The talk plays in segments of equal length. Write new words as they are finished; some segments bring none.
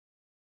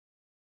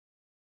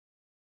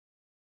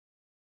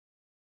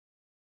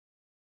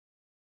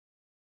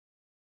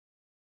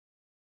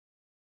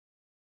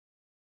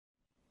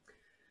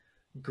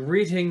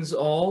Greetings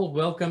all.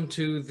 Welcome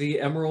to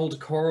the Emerald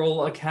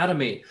Choral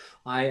Academy.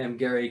 I am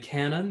Gary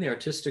Cannon, the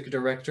artistic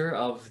director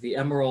of the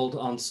Emerald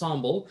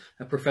Ensemble,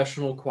 a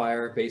professional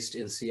choir based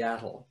in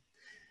Seattle.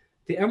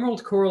 The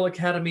Emerald Choral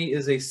Academy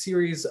is a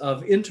series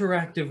of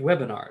interactive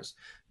webinars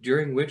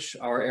during which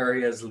our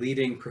area's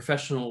leading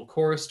professional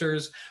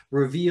choristers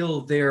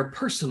reveal their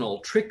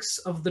personal tricks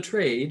of the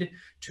trade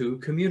to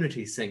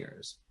community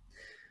singers.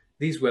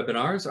 These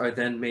webinars are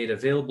then made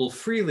available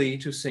freely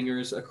to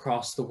singers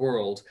across the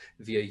world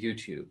via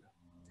YouTube.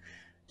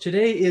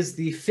 Today is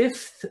the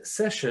 5th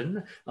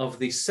session of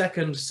the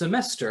 2nd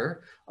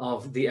semester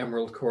of the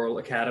Emerald Choral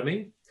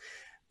Academy.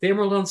 The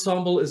Emerald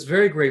Ensemble is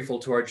very grateful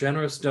to our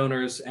generous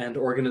donors and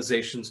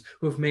organizations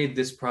who have made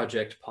this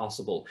project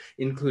possible,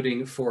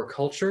 including For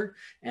Culture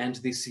and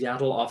the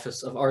Seattle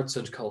Office of Arts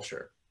and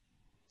Culture.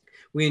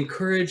 We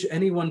encourage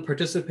anyone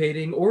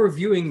participating or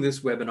viewing this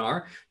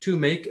webinar to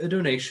make a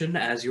donation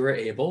as you are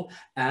able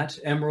at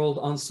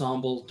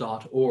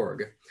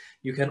emeraldensemble.org.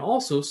 You can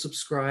also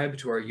subscribe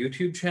to our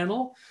YouTube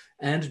channel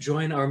and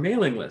join our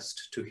mailing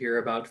list to hear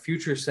about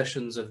future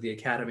sessions of the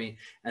Academy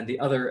and the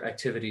other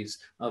activities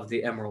of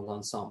the Emerald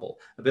Ensemble.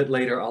 A bit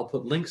later, I'll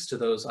put links to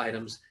those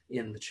items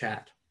in the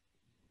chat.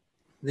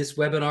 This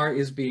webinar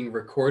is being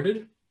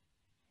recorded.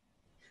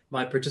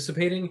 By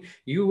participating,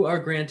 you are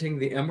granting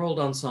the Emerald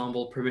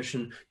Ensemble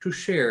permission to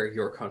share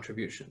your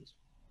contributions.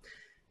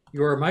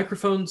 Your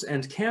microphones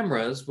and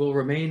cameras will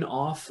remain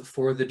off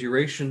for the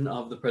duration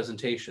of the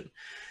presentation.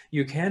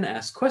 You can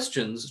ask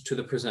questions to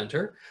the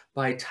presenter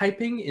by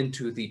typing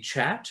into the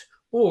chat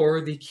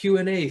or the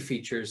Q&A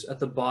features at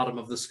the bottom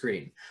of the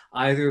screen.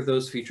 Either of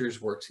those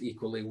features works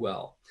equally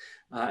well.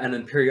 And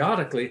then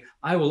periodically,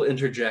 I will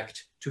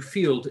interject to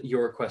field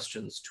your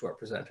questions to our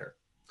presenter.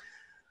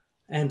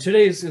 And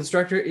today's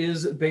instructor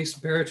is bass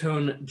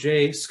baritone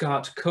J.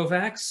 Scott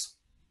Kovacs.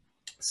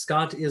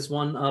 Scott is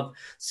one of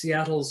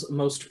Seattle's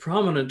most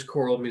prominent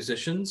choral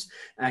musicians,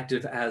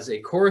 active as a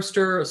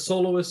chorister, a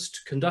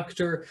soloist,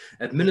 conductor,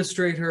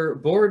 administrator,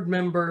 board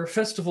member,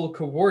 festival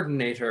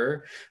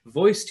coordinator,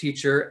 voice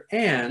teacher,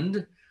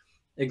 and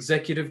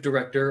executive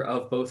director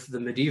of both the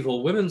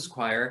Medieval Women's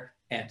Choir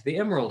and the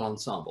Emerald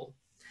Ensemble.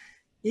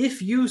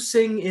 If you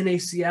sing in a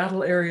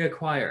Seattle area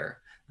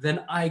choir,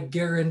 then I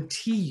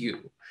guarantee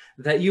you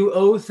that you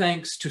owe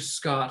thanks to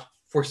Scott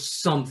for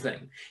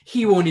something.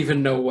 He won't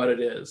even know what it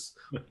is,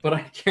 but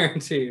I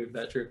guarantee you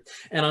that's true.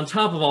 And on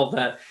top of all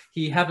that,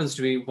 he happens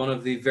to be one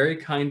of the very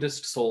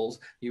kindest souls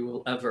you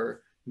will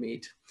ever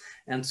meet.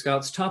 And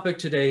Scott's topic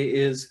today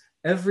is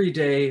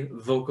everyday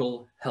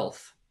vocal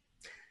health.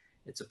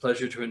 It's a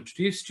pleasure to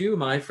introduce to you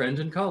my friend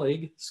and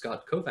colleague,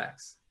 Scott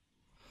Kovacs.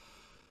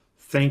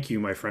 Thank you,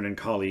 my friend and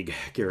colleague,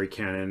 Gary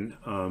Cannon.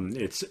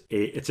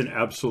 It's an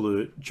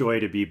absolute joy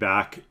to be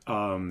back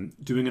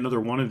doing another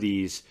one of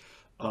these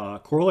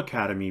Choral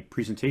Academy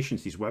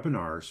presentations, these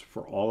webinars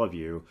for all of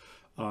you.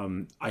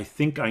 I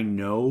think I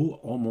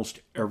know almost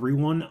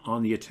everyone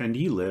on the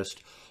attendee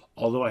list,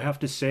 although I have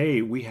to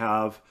say we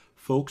have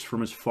folks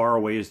from as far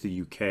away as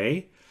the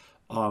UK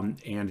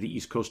and the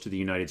East Coast of the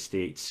United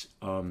States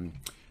in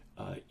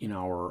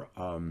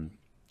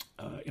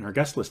our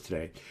guest list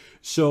today.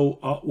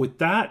 So with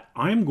that,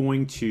 I'm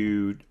going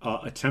to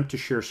attempt to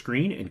share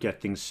screen and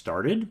get things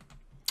started.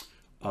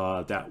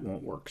 That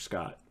won't work,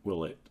 Scott,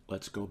 will it?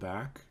 Let's go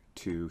back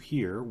to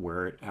here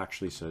where it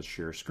actually says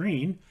share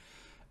screen.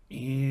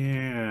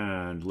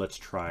 And let's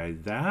try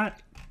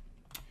that.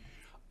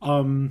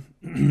 That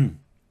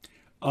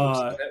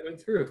went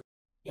through.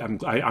 I'm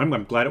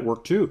glad it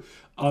worked too.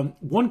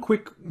 One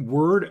quick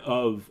word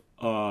of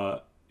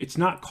it's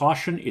not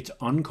caution, it's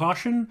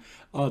uncaution.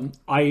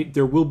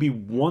 There will be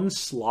one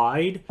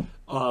slide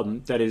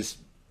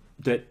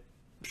that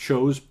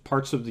shows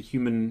parts of the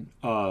human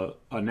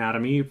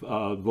anatomy,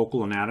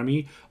 vocal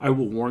anatomy. I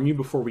will warn you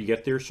before we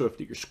get there, so if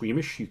you're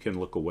squeamish, you can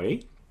look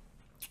away.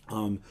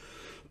 But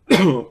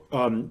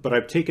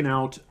I've taken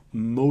out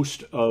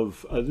most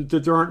of,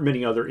 there aren't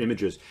many other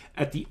images.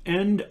 At the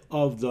end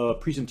of the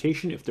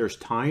presentation, if there's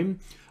time,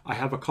 I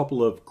have a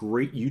couple of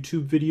great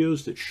YouTube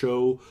videos that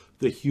show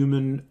the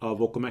human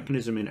vocal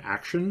mechanism in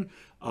action.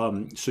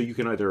 So you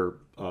can either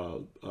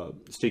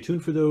stay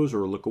tuned for those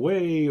or look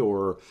away,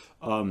 or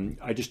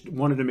I just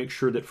wanted to make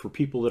sure that for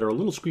people that are a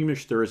little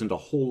squeamish, there isn't a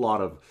whole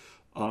lot of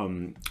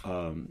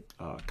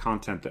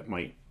content that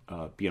might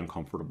be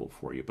uncomfortable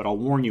for you. But I'll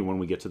warn you when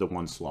we get to the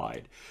one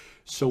slide.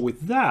 So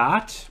with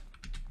that,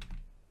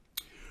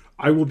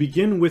 I will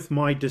begin with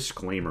my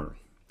disclaimer.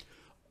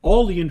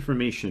 All the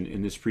information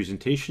in this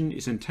presentation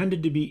is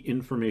intended to be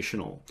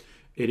informational.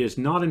 It is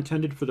not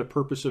intended for the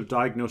purpose of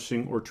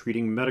diagnosing or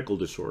treating medical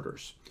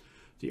disorders.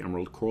 The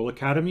Emerald Choral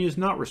Academy is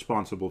not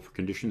responsible for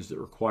conditions that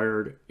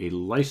required a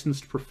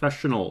licensed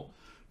professional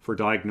for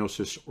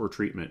diagnosis or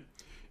treatment.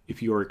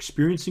 If you are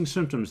experiencing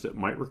symptoms that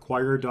might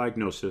require a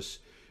diagnosis,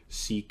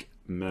 seek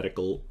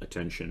medical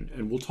attention.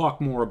 And we'll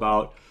talk more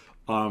about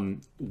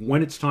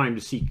when it's time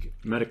to seek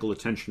medical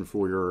attention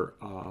for your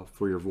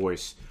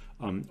voice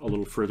a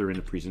little further in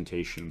the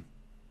presentation.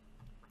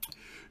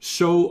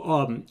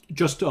 So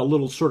just a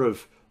little sort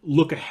of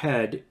look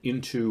ahead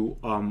into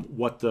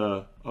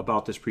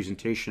about this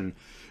presentation.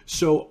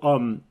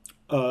 So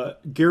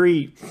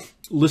Gary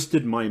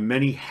listed my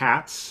many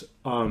hats,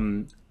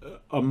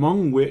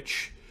 among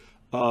which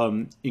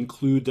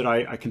include that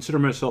I consider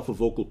myself a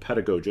vocal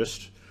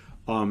pedagogist,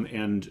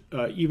 and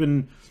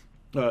even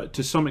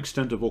to some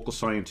extent a vocal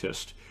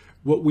scientist.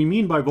 What we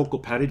mean by vocal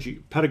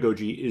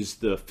pedagogy is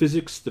the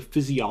physics, the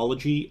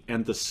physiology,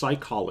 and the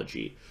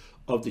psychology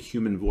of the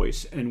human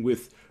voice. And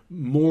with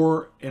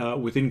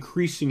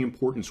increasing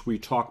importance, we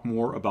talk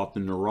more about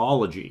the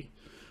neurology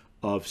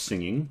of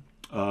singing.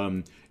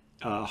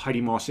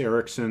 Heidi Moss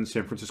Erickson,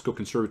 San Francisco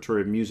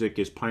Conservatory of Music,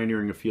 is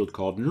pioneering a field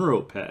called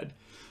neuroped,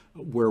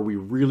 where we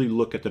really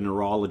look at the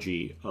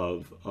neurology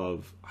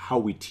of how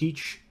we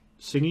teach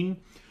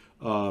singing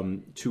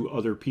to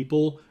other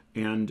people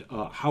and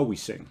how we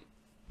sing.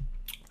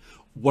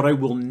 What I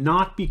will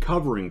not be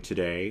covering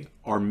today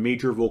are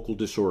major vocal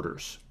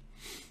disorders,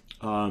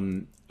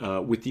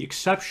 with the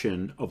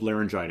exception of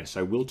laryngitis.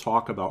 I will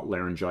talk about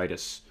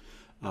laryngitis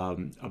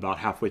about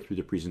halfway through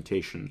the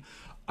presentation.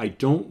 I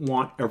don't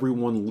want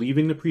everyone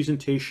leaving the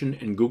presentation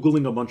and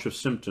Googling a bunch of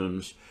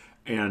symptoms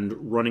and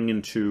running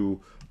into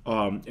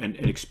and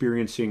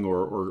experiencing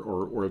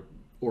or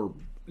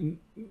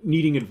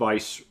needing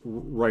advice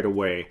right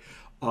away.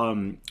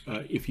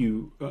 If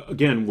you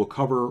again, we'll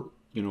cover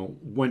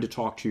when to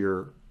talk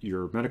to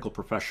your medical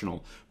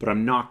professional, but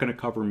I'm not going to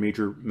cover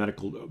major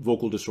medical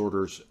vocal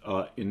disorders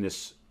in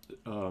this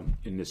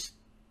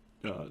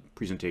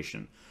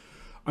presentation.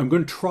 I'm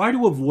going to try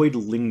to avoid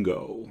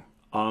lingo.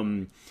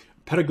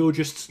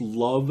 Pedagogists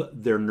love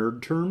their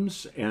nerd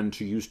terms and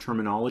to use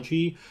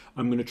terminology.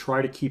 I'm going to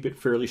try to keep it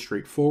fairly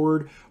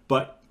straightforward,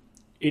 but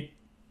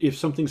if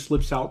something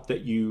slips out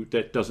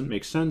that doesn't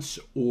make sense,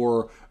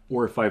 or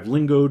if I've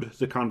lingoed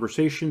the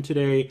conversation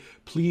today,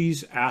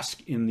 please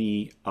ask in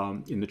the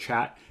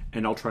chat,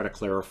 and I'll try to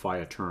clarify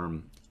a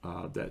term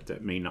that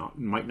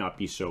might not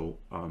be so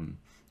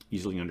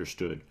easily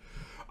understood.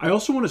 I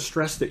also want to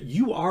stress that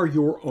you are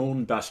your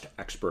own best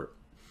expert.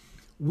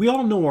 We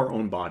all know our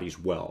own bodies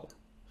well.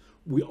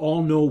 We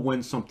all know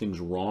when something's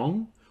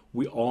wrong.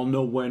 We all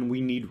know when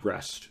we need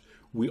rest.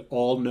 We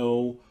all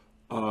know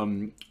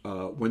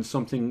when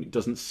something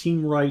doesn't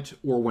seem right,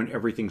 or when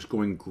everything's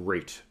going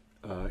great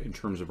in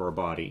terms of our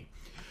body.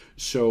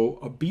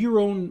 So be your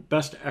own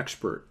best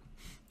expert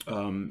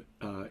in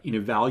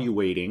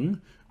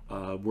evaluating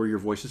where your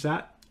voice is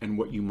at and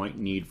what you might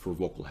need for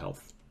vocal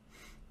health.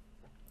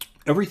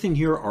 Everything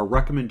here are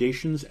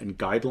recommendations and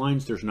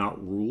guidelines. There's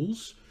not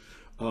rules,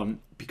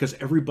 because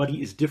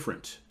everybody is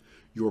different.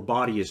 Your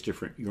body is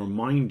different. Your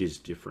mind is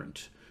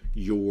different.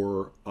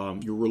 Your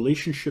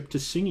relationship to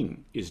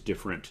singing is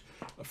different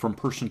from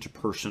person to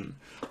person.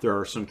 There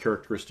are some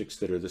characteristics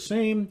that are the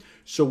same,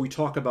 so we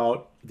talk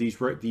about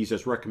these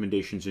as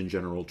recommendations in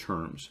general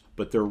terms,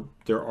 but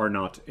there are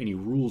not any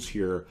rules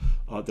here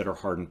that are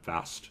hard and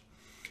fast.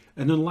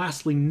 And then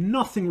lastly,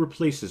 nothing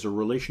replaces a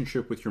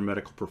relationship with your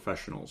medical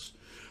professionals,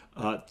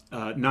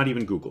 not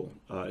even Google,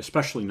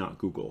 especially not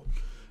Google.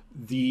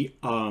 The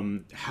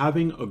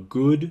having a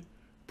good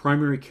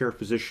primary care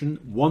physician,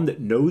 one that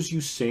knows you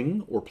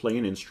sing or play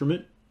an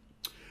instrument,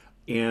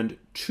 and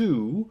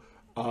two,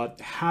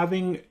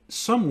 having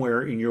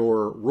somewhere in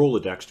your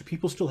Rolodex, do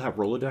people still have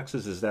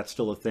Rolodexes? Is that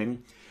still a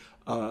thing?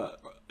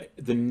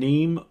 The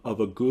name of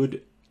a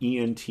good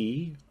ENT,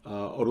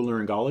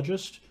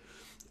 otolaryngologist,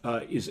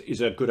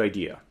 is a good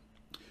idea.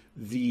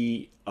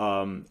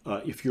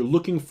 If you're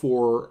looking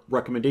for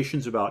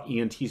recommendations about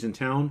ENTs in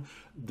town,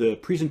 the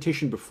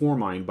presentation before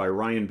mine by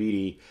Ryan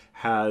Beatty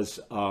has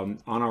on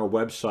our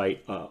website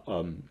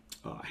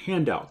a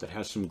handout that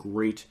has some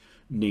great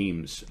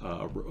names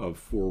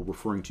for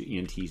referring to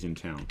ENTs in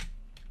town.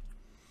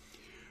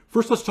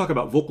 First, let's talk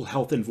about vocal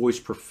health and voice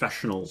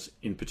professionals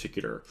in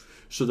particular.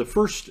 So the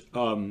first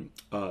thing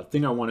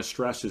I want to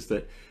stress is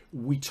that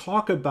we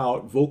talk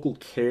about vocal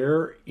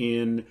care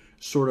in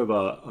sort of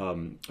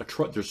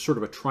there's sort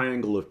of a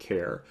triangle of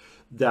care.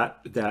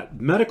 That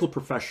medical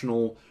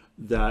professional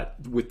that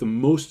with the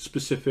most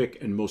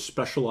specific and most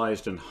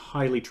specialized and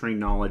highly trained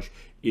knowledge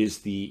is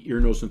the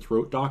ear, nose, and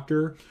throat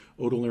doctor,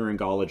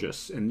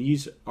 otolaryngologists, and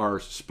these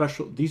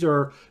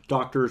are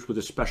doctors with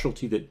a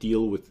specialty that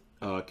deal with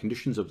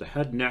conditions of the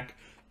head, neck,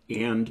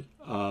 and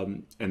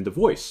the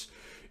voice.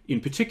 In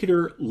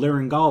particular,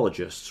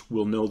 laryngologists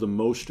will know the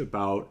most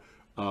about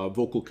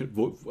vocal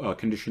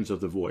conditions of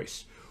the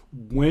voice.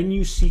 When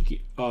you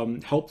seek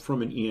help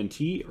from an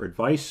ENT or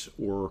advice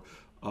or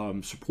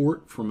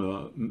support from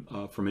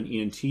an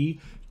ENT,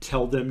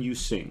 tell them you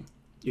sing.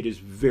 It is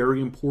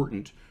very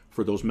important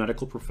for those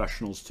medical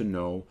professionals to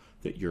know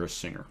that you're a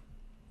singer.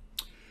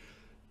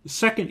 The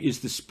second is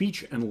the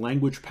speech and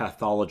language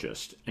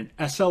pathologist. An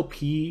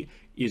SLP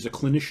is a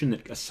clinician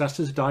that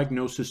assesses,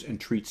 diagnoses,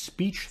 and treats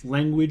speech,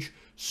 language,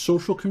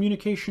 social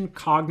communication,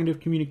 cognitive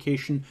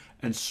communication,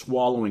 and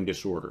swallowing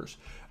disorders.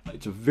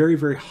 It's a very,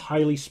 very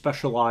highly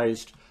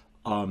specialized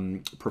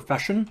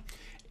profession,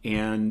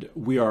 and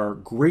we are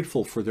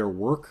grateful for their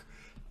work.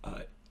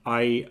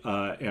 I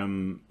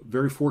am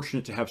very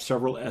fortunate to have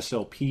several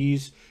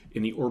SLPs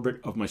in the orbit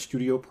of my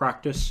studio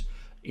practice,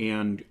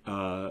 and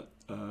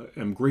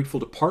am grateful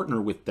to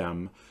partner with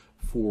them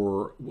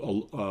for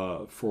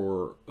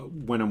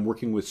when I'm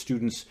working with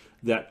students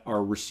that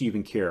are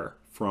receiving care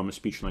from a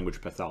speech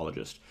language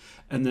pathologist.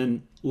 And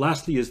then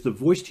lastly is the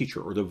voice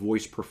teacher or the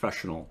voice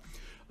professional.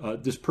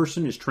 This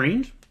person is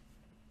trained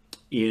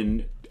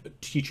in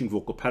teaching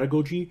vocal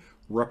pedagogy,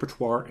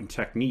 repertoire, and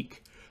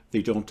technique.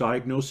 They don't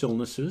diagnose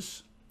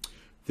illnesses.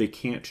 They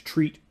can't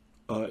treat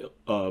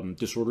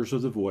disorders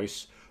of the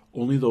voice.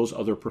 Only those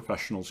other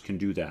professionals can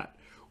do that.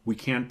 We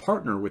can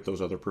partner with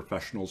those other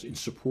professionals in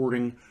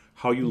supporting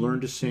how you learn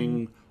to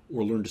sing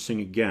or learn to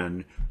sing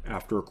again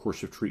after a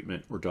course of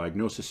treatment or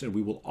diagnosis. And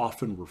we will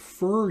often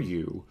refer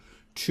you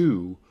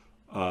to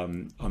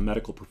a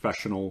medical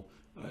professional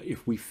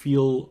if we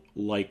feel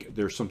like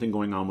there's something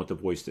going on with the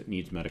voice that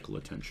needs medical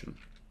attention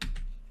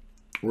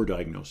or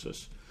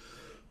diagnosis.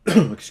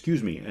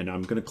 Excuse me, and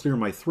I'm going to clear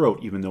my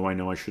throat, even though I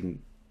know I shouldn't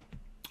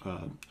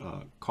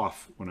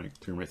cough when I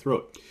clear my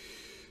throat.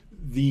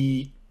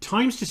 The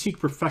times to seek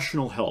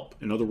professional help,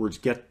 in other words,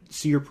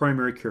 see your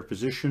primary care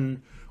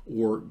physician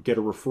or get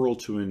a referral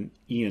to an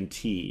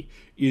ENT,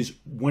 is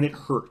when it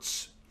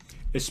hurts.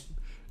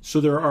 So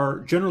there are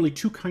generally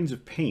two kinds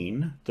of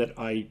pain that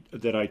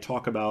I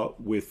talk about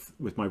with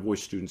my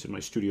voice students in my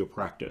studio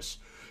practice.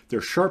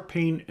 There's sharp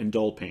pain and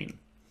dull pain.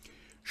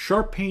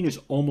 Sharp pain is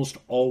almost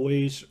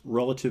always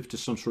relative to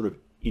some sort of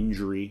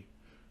injury.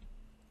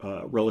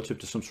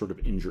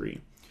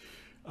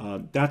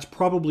 That's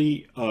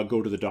probably a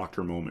go to the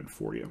doctor moment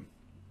for you.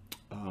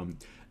 And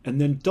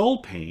then dull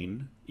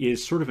pain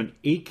is sort of an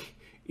ache.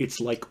 It's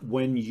like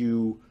when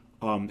you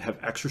have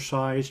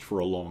exercised for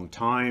a long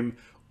time,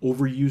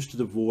 overused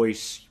the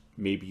voice.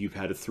 Maybe you've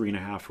had a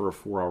 3.5 or a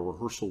 4-hour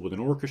rehearsal with an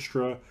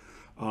orchestra.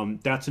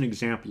 That's an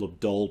example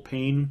of dull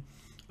pain.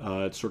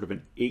 It's sort of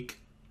an ache,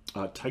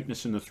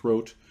 tightness in the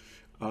throat.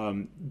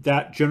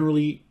 That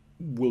generally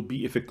will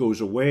be, if it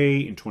goes away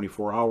in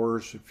 24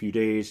 hours, a few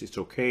days, it's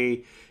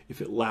okay. If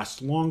it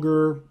lasts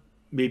longer,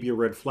 maybe a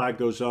red flag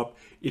goes up.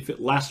 If it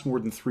lasts more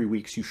than 3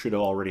 weeks, you should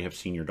already have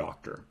seen your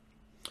doctor.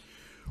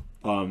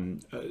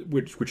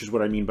 Which is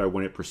what I mean by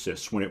when it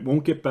persists. When it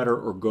won't get better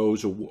or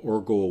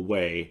go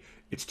away,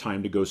 it's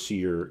time to go see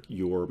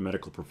your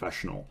medical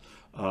professional.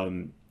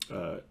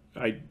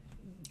 I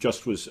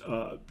just was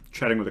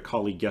chatting with a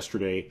colleague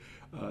yesterday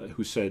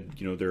who said,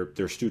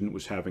 their student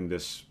was having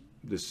this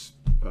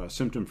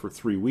symptom for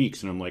 3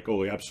 weeks, and I'm like,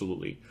 oh,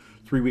 absolutely.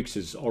 3 weeks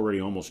is already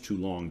almost too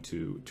long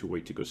to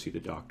wait to go see the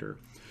doctor.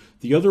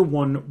 The other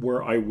one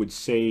where I would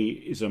say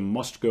is a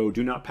must go,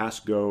 do not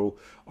pass go,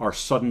 are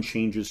sudden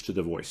changes to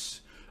the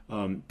voice,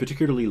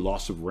 particularly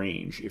loss of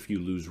range. If you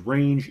lose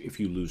range, if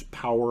you lose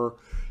power,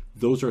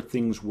 those are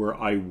things where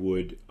I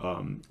would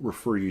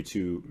refer you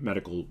to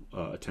medical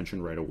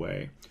attention right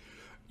away.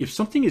 If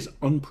something is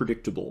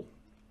unpredictable,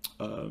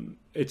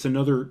 it's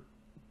another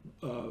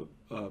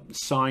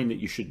sign that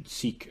you should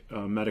seek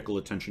medical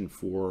attention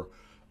for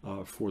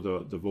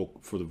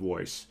the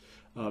voice.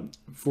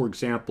 For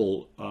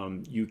example,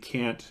 you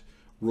can't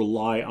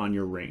rely on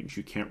your range.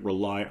 You can't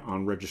rely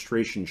on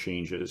registration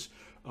changes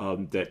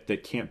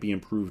that can't be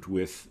improved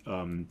with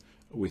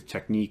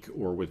technique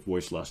or with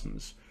voice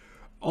lessons.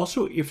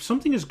 Also, if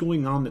something is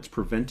going on that's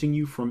preventing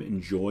you from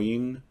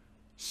enjoying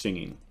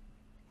singing,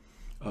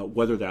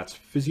 whether that's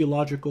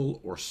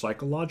physiological or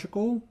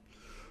psychological,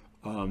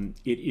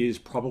 it is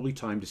probably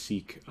time to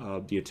seek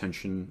the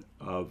attention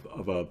of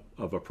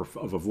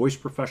a voice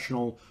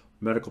professional,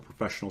 medical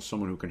professional,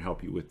 someone who can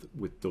help you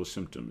with those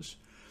symptoms.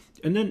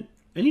 And then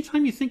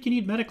anytime you think you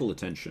need medical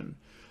attention,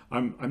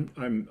 I'm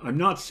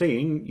not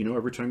saying,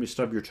 every time you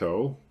stub your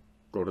toe,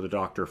 go to the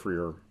doctor for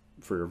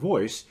your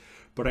voice,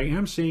 but I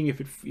am saying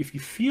if you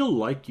feel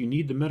like you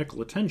need the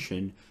medical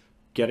attention,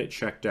 get it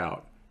checked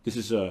out. This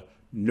is a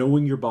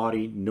knowing your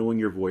body, knowing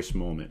your voice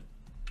moment.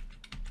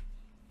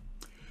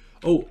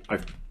 Oh,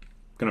 I'm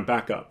going to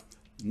back up.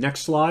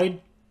 Next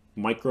slide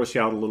might gross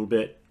you out a little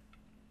bit.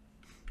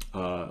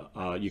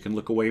 You can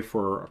look away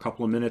for a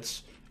couple of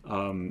minutes.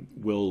 I'll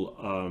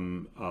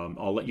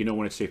let you know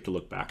when it's safe to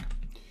look back.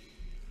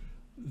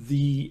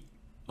 These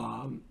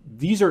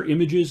are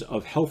images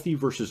of healthy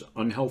versus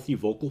unhealthy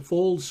vocal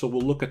folds. So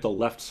we'll look at the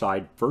left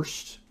side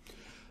first.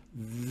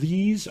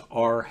 These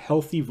are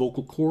healthy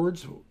vocal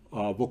cords,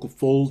 vocal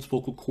folds,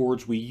 vocal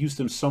cords. We use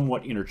them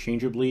somewhat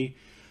interchangeably.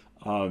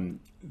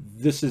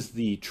 This is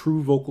the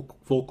true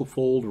vocal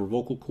fold or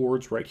vocal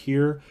cords right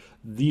here.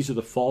 These are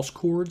the false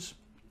cords.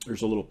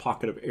 There's a little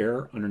pocket of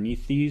air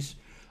underneath these.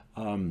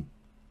 So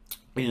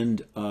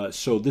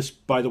this,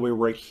 by the way,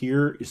 right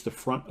here is the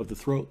front of the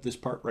throat. This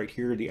part right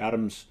here, the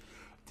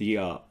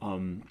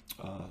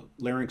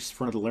larynx,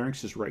 front of the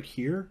larynx is right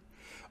here.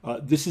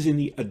 This is in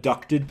the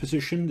adducted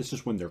position. This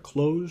is when they're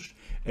closed.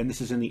 And this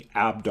is in the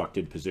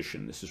abducted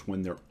position. This is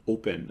when they're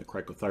open. The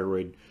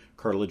cricothyroid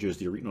cartilages,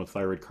 the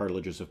arytenoid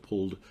cartilages have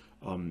pulled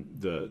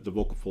the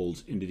vocal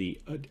folds into the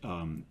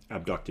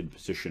abducted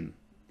position.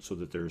 so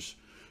that this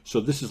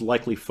is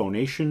likely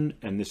phonation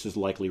and this is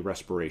likely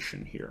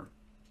respiration here.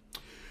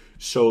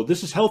 So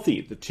this is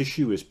healthy. The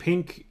tissue is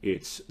pink.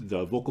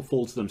 The vocal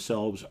folds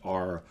themselves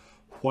are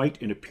white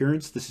in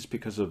appearance. This is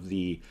because of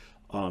the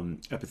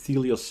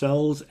epithelial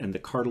cells and the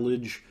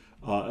cartilage,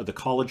 the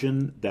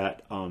collagen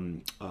that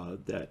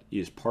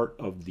is part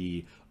of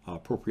the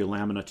propria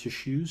lamina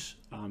tissues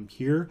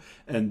here.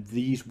 And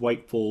these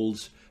white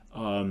folds,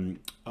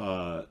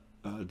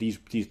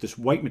 this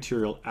white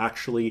material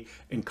actually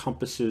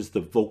encompasses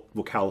the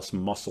vocalis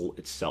muscle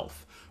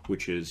itself,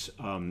 which is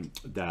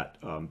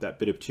that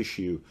bit of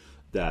tissue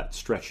that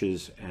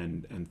stretches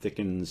and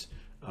thickens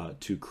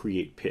to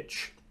create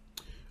pitch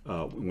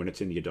when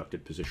it's in the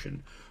adducted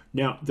position.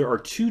 Now, there are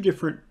two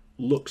different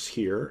looks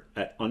here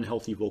at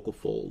unhealthy vocal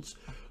folds.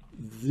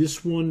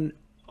 This one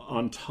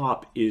on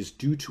top is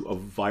due to a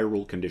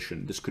viral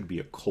condition. This could be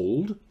a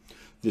cold.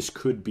 This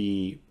could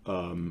be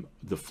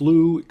the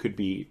flu. It could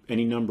be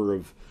any number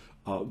of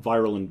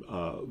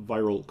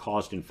viral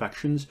caused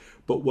infections.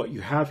 But what you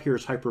have here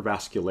is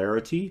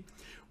hypervascularity,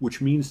 which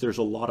means there's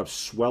a lot of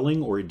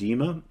swelling or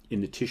edema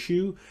in the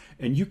tissue.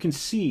 And you can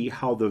see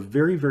how the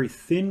very, very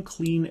thin,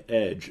 clean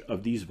edge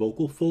of these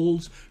vocal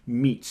folds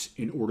meets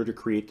in order to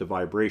create the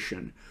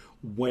vibration.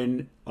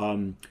 When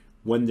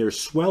there's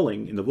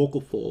swelling in the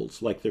vocal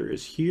folds, like there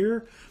is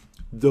here,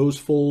 those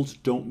folds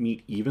don't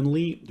meet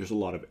evenly. There's a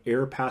lot of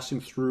air passing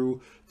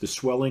through. The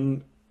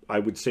swelling, I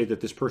would say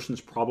that this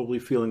person's probably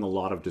feeling a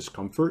lot of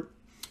discomfort.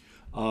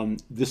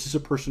 This is a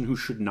person who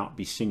should not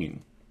be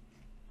singing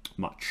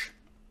much,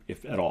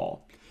 if at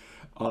all.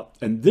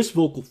 And this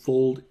vocal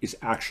fold is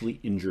actually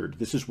injured.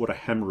 This is what a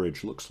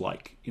hemorrhage looks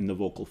like in the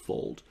vocal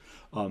fold.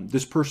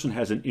 This person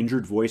has an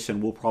injured voice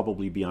and will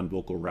probably be on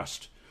vocal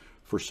rest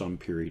for some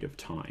period of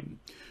time.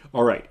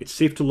 All right, it's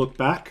safe to look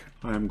back.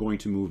 I'm going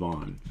to move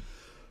on.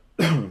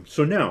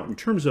 So now, in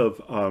terms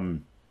of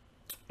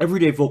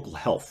everyday vocal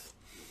health,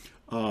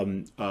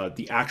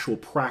 the actual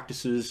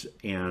practices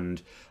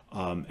and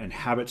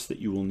habits that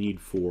you will need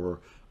for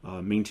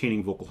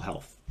maintaining vocal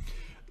health.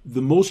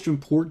 The most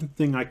important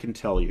thing I can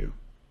tell you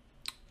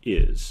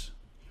is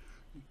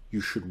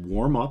you should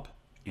warm up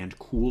and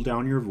cool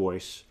down your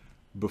voice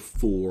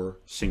before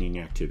singing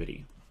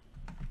activity.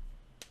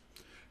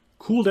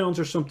 Cool downs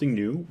are something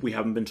new. We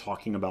haven't been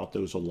talking about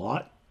those a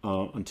lot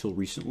until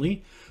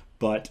recently,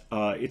 but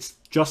it's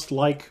just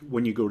like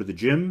when you go to the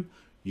gym,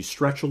 you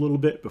stretch a little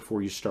bit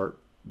before you start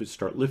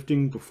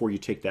lifting, before you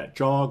take that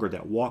jog or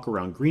that walk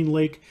around Green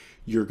Lake.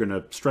 You're going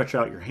to stretch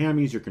out your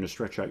hammies, you're going to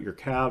stretch out your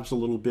calves a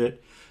little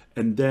bit.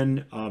 And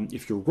then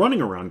if you're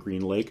running around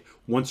Green Lake,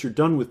 once you're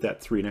done with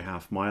that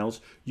 3.5 miles,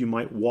 you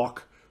might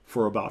walk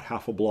for about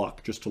half a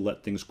block just to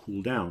let things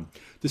cool down.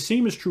 The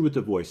same is true with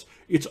the voice.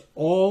 It's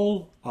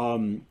all,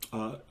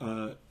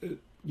 the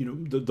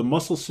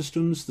muscle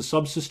systems, the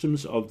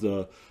subsystems of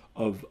the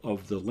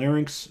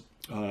larynx,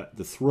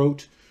 the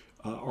throat,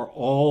 are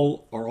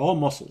all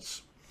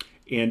muscles.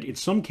 And in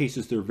some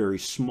cases, they're very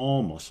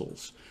small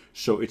muscles.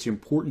 So it's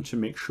important to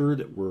make sure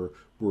that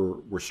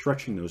we're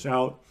stretching those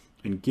out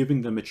and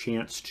giving them a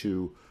chance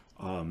to,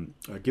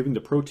 giving the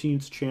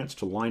proteins a chance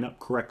to line up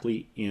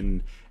correctly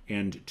and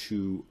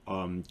to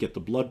get the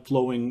blood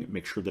flowing,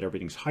 make sure that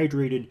everything's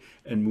hydrated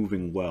and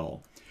moving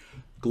well.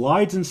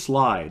 Glides and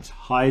slides,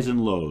 highs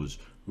and lows.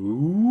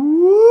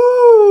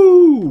 Woo,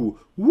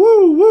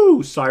 woo,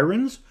 woo,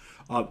 sirens.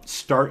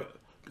 Start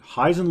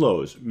highs and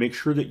lows. Make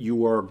sure that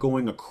you are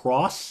going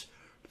across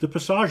the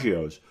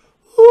passagios.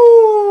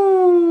 Ooh.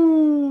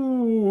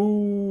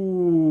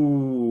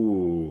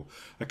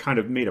 I kind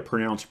of made a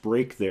pronounced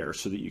break there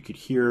so that you could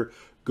hear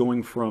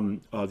going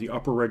from the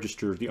upper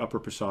register, the upper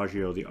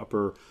passagio, the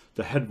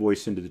head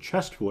voice into the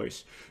chest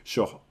voice.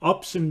 So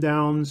ups and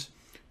downs.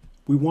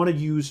 We want to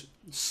use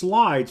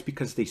slides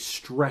because they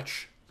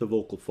stretch the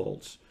vocal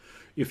folds.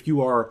 If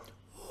you are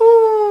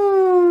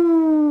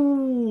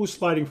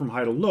sliding from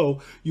high to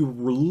low, you're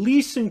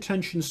releasing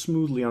tension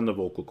smoothly on the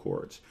vocal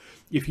cords.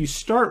 If you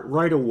start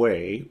right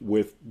away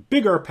with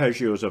big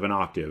arpeggios of an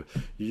octave,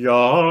 ya,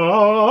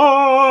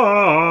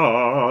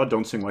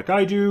 don't sing like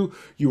I do,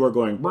 you are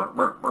going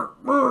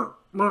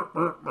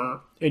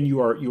and you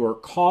are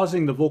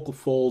causing the vocal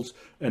folds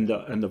and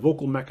the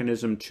vocal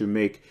mechanism to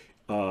make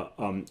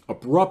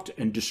abrupt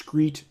and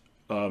discrete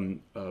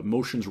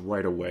motions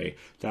right away.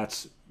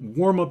 That's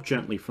warm up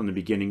gently from the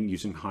beginning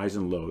using highs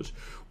and lows.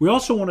 We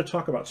also want to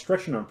talk about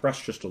stretching on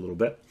press just a little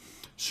bit.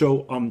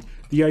 So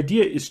the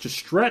idea is to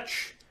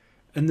stretch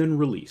and then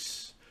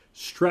release.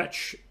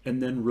 Stretch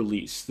and then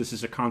release. This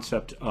is a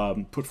concept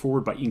put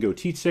forward by Ingo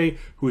Tietze,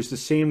 who is the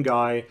same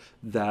guy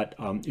that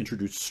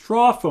introduced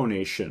straw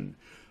phonation.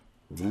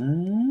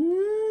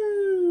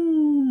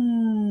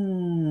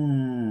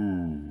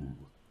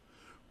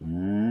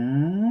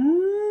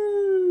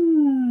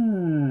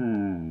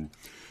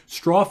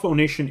 Straw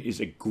phonation is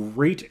a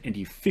great and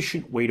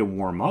efficient way to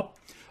warm up.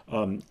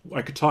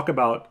 I could talk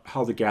about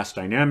how the gas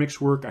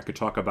dynamics work. I could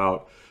talk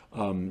about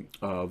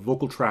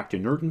vocal tract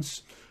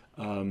inertance,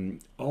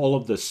 all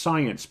of the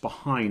science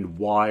behind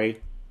why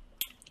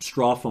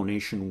straw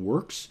phonation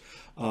works.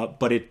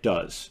 but it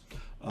does.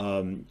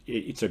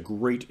 It's a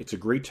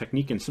great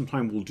technique, and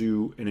sometime we'll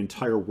do an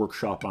entire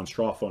workshop on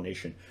straw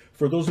phonation.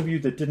 For those of you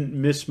that didn't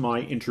miss my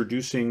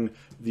introducing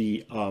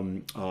the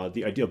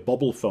idea of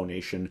bubble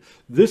phonation,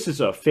 this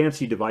is a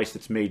fancy device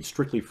that's made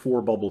strictly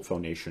for bubble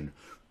phonation.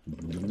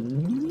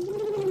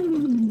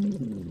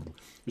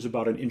 There's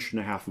about 1.5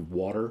 inches of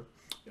water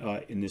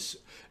in this,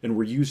 and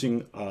we're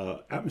using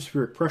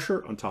atmospheric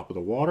pressure on top of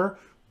the water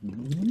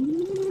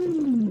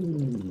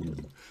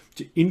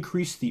to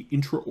increase the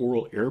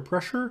intraoral air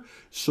pressure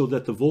so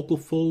that the vocal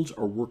folds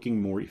are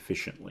working more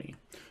efficiently.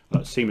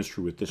 Same is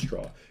true with this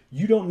straw.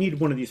 You don't need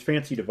one of these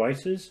fancy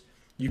devices.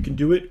 You can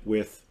do it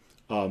with,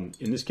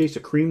 in this case, a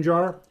cream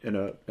jar and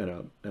a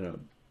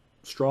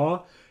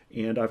straw,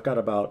 and I've got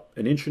about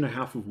 1.5 inches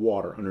of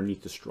water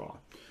underneath the straw.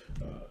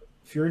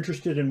 If you're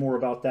interested in more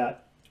about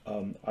that,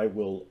 I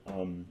will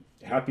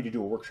happy to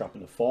do a workshop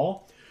in the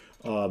fall.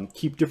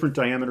 Keep different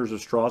diameters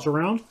of straws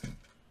around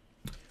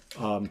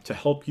to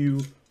help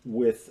you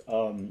with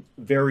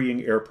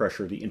varying air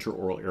pressure, the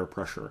intraoral air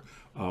pressure,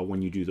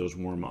 when you do those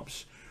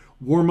warm-ups.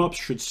 Warm-ups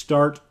should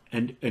start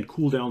and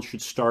cool down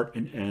should start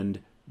and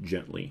end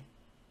gently.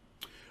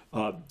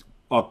 A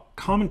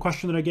common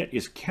question that I get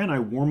is, can I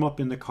warm up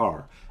in the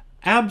car?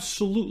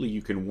 Absolutely,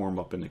 you can warm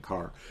up in the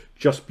car.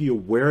 Just be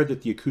aware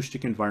that the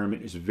acoustic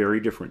environment is very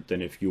different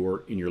than if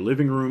you're in your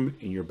living room,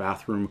 in your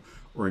bathroom,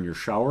 or in your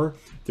shower.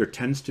 There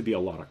tends to be a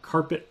lot of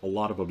carpet, a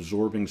lot of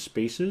absorbing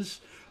spaces.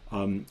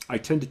 I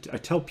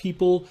tell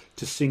people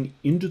to sing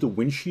into the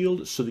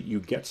windshield so that you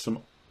get some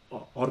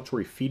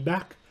auditory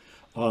feedback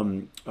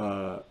that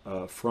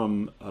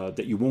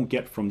you won't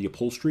get from the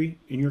upholstery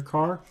in your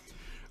car.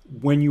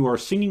 When you are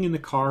singing in the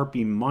car,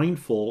 be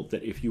mindful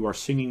that if you are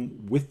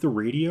singing with the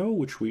radio,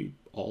 which we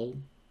all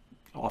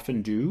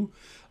often do,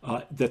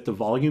 that the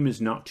volume is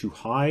not too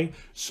high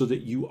so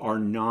that you are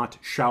not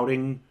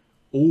shouting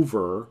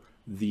over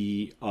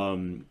the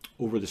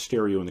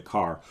stereo in the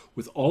car.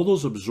 With all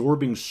those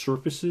absorbing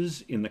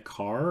surfaces in the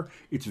car,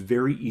 it's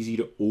very easy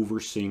to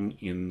oversing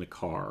in the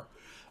car.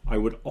 I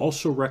would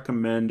also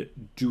recommend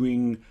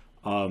doing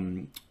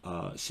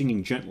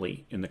singing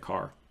gently in the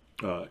car,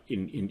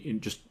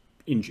 in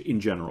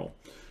general.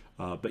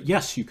 But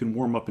yes, you can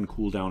warm up and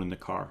cool down in the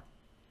car.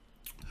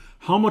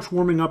 How much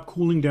warming up,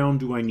 cooling down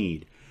do I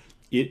need?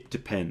 It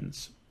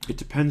depends. It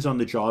depends on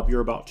the job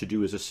you're about to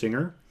do as a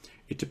singer.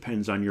 It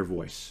depends on your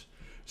voice.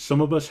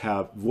 Some of us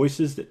have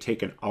voices that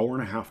take 1.5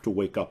 hours to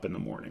wake up in the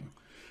morning.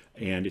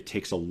 And it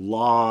takes a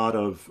lot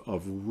of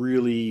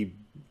really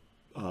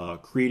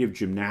creative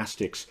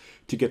gymnastics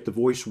to get the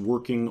voice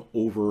working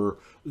over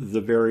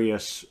the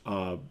various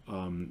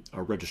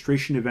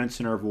registration events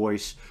in our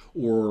voice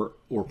or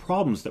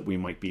problems that we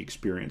might be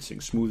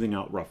experiencing, smoothing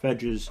out rough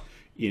edges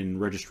in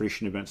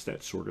registration events,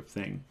 that sort of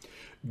thing.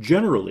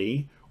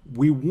 Generally,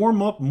 we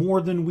warm up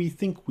more than we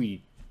think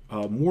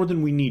more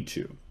than we need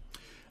to.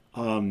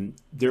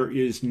 There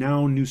is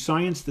now new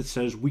science that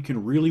says we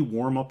can really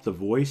warm up the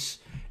voice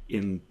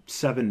in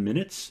 7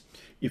 minutes.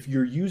 If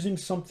you're using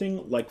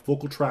something like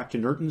vocal tract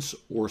inertance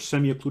or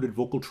semi-occluded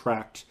vocal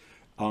tract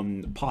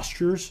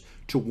postures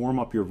to warm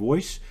up your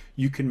voice,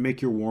 you can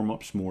make your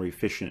warm-ups more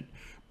efficient.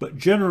 But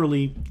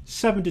generally,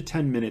 7 to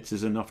 10 minutes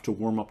is enough to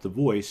warm up the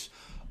voice,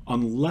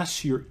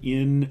 unless you're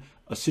in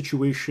a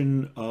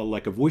situation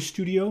like a voice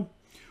studio,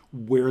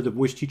 where the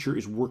voice teacher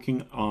is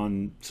working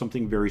on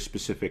something very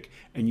specific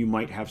and you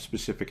might have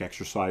specific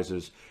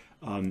exercises.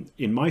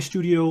 In my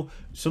studio,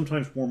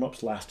 sometimes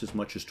warm-ups last as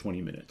much as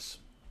 20 minutes.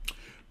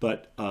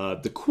 But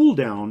the cool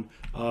down,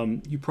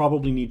 you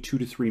probably need 2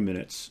 to 3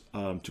 minutes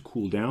to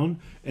cool down.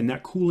 And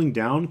that cooling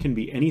down can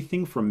be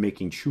anything from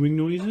making chewing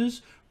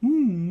noises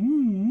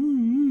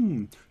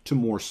to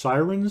more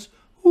sirens,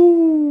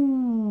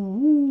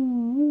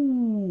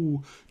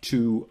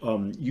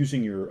 to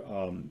using your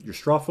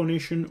straw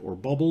phonation or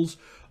bubbles,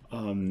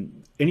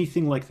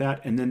 anything like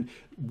that. And then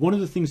one of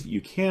the things that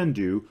you can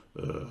do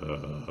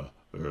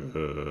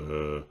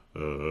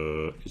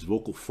is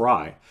vocal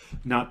fry.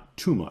 Not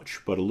too much,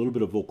 but a little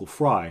bit of vocal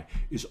fry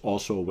is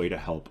also a way to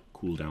help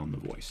cool down the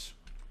voice.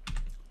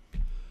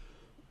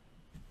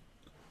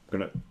 I'm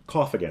going to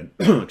cough again.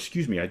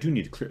 Excuse me, I do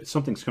need to clear.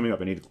 Something's coming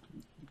up. I need to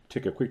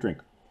take a quick drink.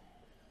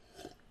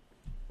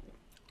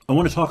 I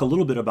want to talk a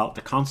little bit about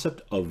the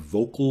concept of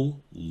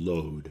vocal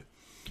load.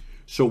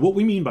 So what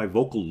we mean by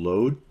vocal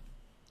load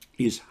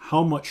is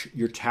how much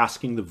you're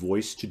tasking the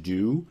voice to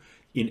do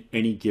in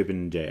any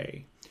given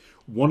day.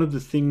 One of the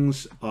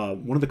things,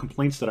 one of the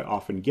complaints that I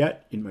often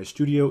get in my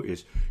studio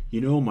is,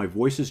 my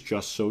voice is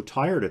just so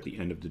tired at the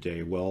end of the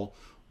day. Well,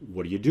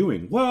 what are you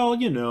doing? Well,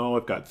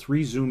 I've got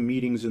 3 Zoom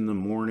meetings in the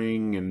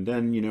morning, and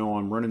then,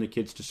 I'm running the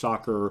kids to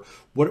soccer.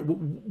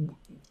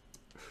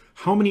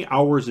 How many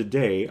hours a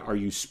day are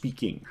you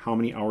speaking? How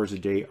many hours a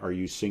day are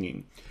you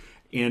singing?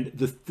 And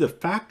the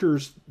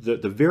factors, the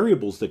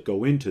variables that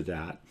go into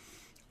that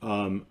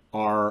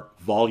are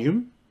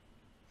volume,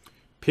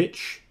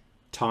 pitch,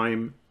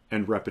 time,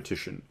 and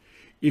repetition.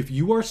 If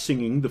you are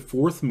singing the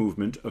 4th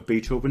movement of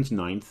Beethoven's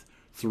 9th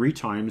 3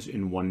 times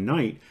in one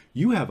night,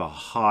 you have a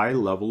high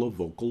level of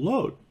vocal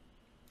load.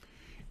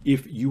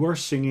 If you are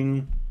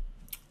singing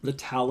the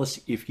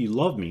Talus If You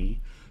Love Me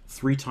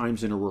 3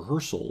 times in a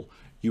rehearsal,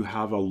 you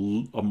have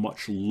a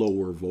much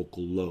lower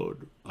vocal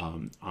load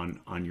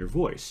on your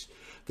voice.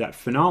 That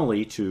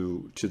finale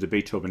to the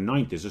Beethoven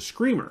Ninth is a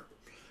screamer,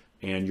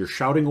 and you're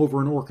shouting over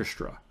an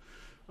orchestra,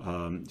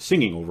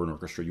 singing over an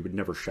orchestra. You would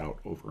never shout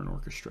over an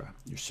orchestra.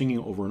 You're singing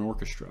over an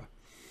orchestra.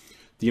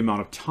 The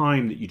amount of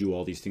time that you do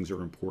all these things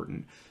are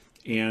important,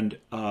 and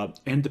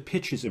the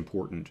pitch is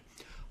important.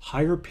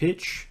 Higher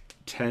pitch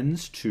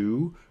tends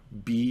to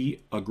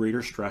be a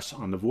greater stress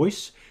on the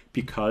voice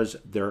because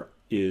there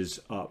is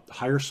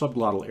higher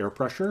subglottal air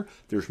pressure.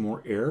 There's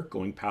more air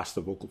going past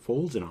the vocal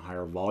folds in a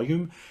higher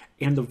volume,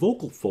 and the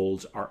vocal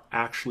folds are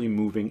actually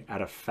moving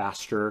at a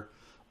faster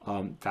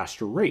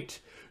rate.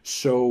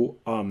 So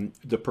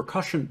the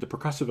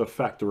percussive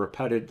effect, the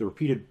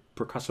repeated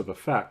percussive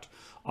effect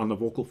on the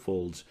vocal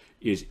folds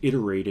is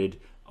iterated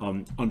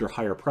under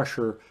higher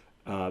pressure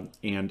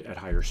and at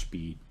higher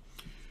speed.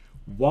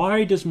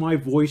 Why does my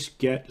voice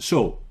get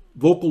so?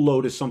 Vocal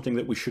load is something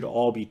that we should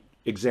all be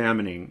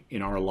examining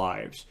in our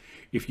lives.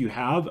 If you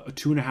have a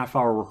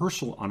 2.5-hour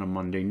rehearsal on a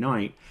Monday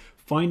night,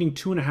 finding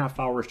 2.5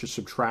 hours to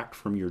subtract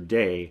from your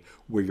day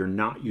where you're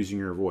not using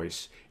your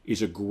voice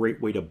is a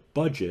great way to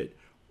budget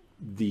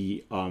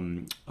the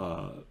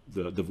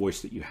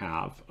voice that you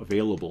have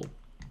available.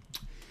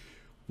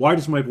 Why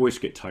does my voice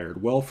get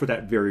tired? Well, for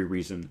that very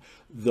reason.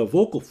 The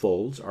vocal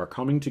folds are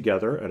coming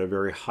together at a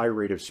very high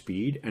rate of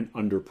speed and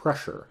under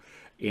pressure.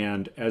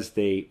 And as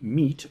they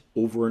meet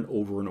over and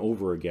over and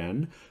over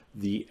again,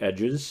 the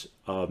edges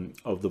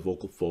of the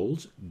vocal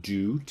folds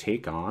do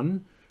take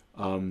on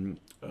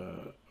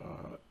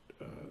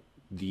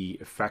the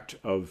effect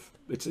of,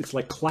 it's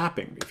like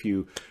clapping. If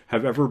you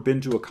have ever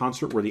been to a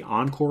concert where the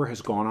encore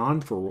has gone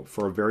on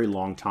for a very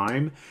long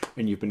time,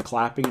 and you've been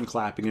clapping and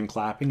clapping and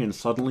clapping, and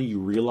suddenly you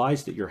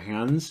realize that your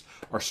hands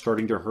are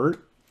starting to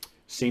hurt,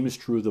 same is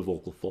true of the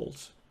vocal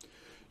folds.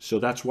 So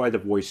that's why the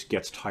voice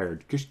gets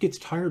tired. It just gets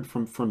tired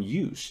from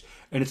use.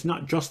 And it's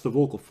not just the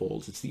vocal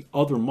folds, it's the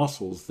other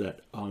muscles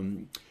that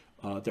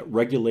that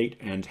regulate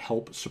and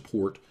help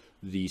support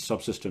the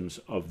subsystems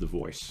of the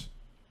voice.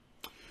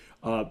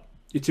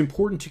 It's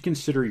important to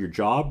consider your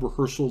job,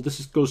 rehearsal.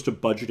 This goes to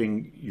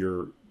budgeting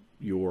your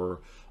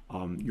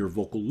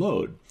vocal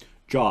load.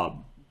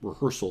 Job,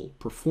 rehearsal,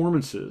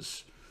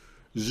 performances,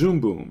 Zoom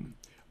boom.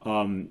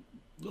 I'll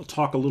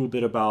talk a little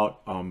bit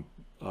about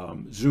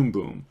Zoom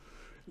boom.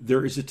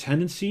 There is a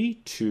tendency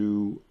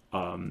to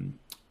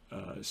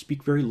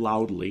speak very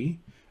loudly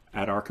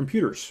at our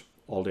computers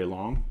all day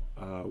long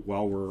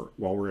while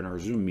we're in our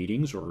Zoom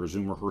meetings or our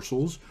Zoom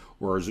rehearsals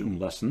or our Zoom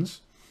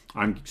lessons.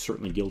 I'm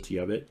certainly guilty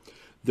of it.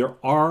 There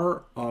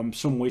are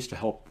some ways to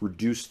help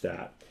reduce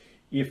that.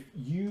 If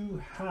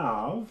you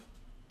have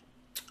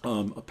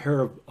a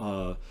pair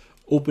of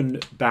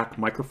open back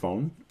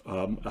microphone,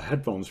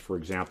 headphones, for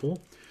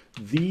example,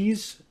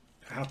 these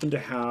happen to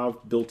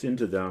have built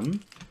into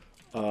them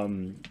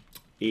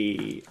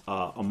a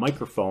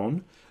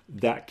microphone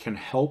that can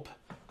help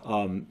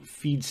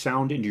feed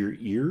sound into your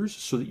ears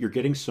so that you're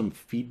getting some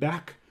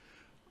feedback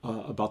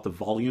about the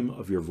volume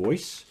of your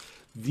voice.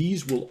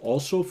 These will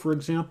also, for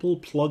example,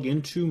 plug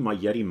into my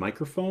Yeti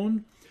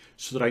microphone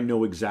so that I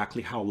know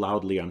exactly how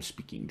loudly I'm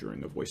speaking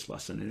during a voice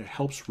lesson, and it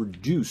helps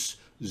reduce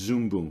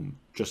Zoom boom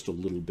just a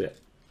little bit.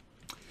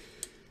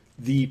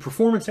 The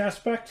performance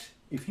aspect,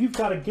 if you've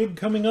got a gig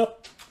coming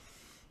up,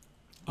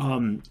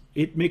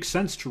 it makes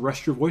sense to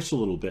rest your voice a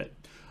little bit.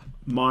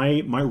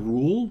 My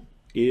rule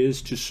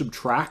is to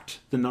subtract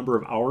the number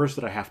of hours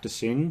that I have to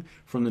sing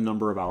from the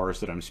number of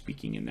hours that I'm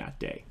speaking in that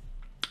day.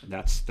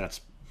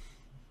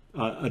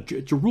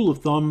 It's a rule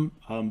of thumb,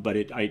 but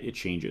it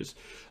changes.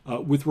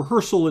 With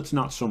rehearsal, it's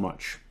not so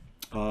much.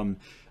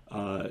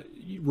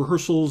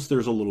 Rehearsals,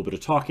 there's a little bit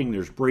of talking,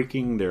 there's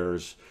breaking,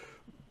 there's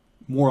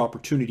more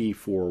opportunity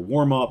for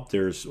warm-up,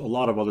 there's a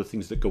lot of other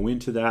things that go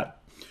into that.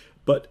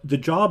 But the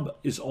job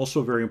is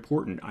also very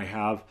important. I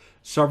have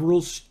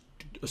several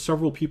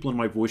people in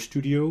my voice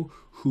studio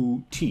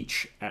who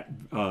teach at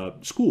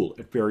school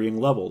at varying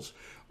levels.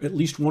 At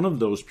least one of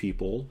those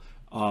people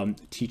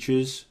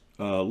teaches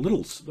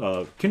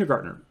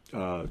kindergartners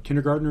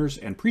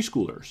and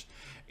preschoolers,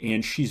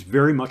 and she's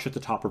very much at the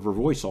top of her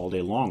voice all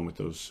day long with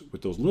those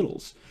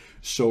littles.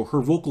 So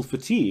her vocal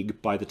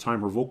fatigue by the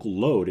time her vocal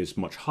load is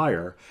much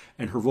higher,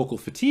 and her vocal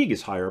fatigue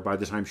is higher by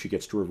the time she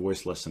gets to her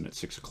voice lesson at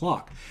 6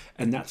 o'clock.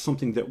 And that's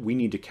something that we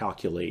need to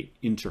calculate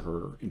into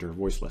her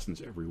voice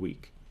lessons every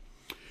week.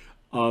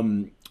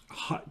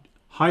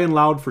 High and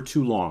loud for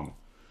too long.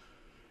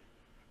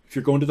 If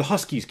you're going to the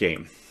Huskies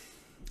game,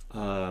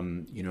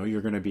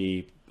 you're going to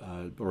be,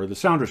 or the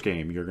Sounders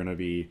game, you're going to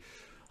be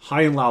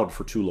high and loud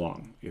for too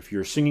long. If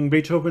you're singing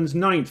Beethoven's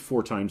Ninth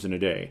 4 times in a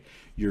day,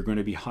 you're going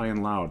to be high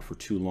and loud for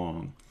too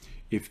long.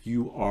 If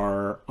you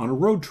are on a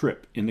road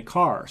trip in the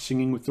car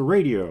singing with the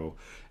radio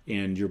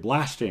and you're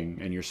blasting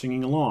and you're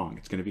singing along,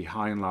 it's going to be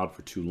high and loud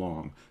for too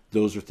long.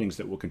 Those are things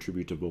that will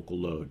contribute to vocal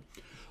load.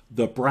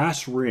 The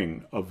brass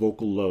ring of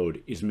vocal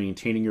load is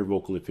maintaining your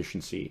vocal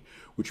efficiency,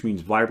 which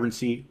means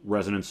vibrancy,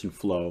 resonance, and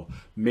flow,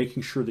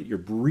 making sure that you're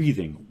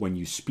breathing when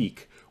you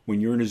speak.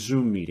 When you're in a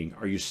Zoom meeting,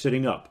 are you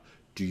sitting up?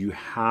 Do you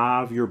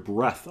have your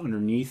breath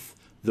underneath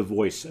the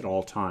voice at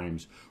all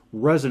times?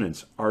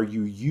 Resonance, are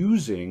you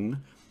using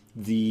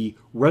the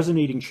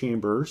resonating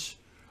chambers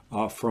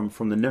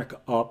from the neck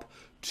up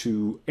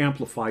to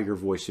amplify your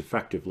voice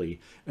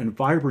effectively? And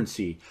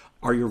vibrancy,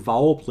 are your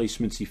vowel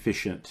placements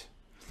efficient?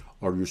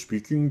 Are you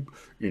speaking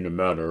in a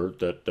manner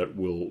that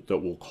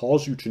will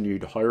cause you to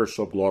need higher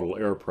subglottal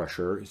air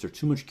pressure? Is there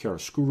too much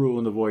chiaroscuro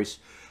in the voice?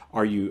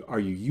 Are you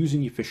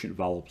using efficient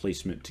vowel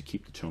placement to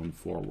keep the tone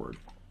forward?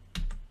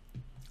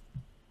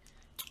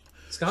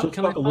 Scott,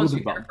 can I pause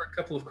you here for a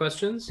couple of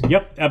questions?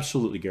 Yep,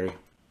 absolutely, Gary.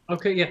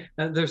 Okay, yeah.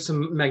 There's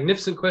some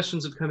magnificent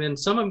questions have come in.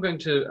 Some I'm going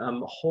to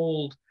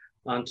hold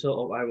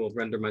until I will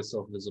render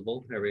myself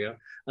visible. There we go.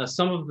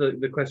 Some of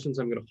the questions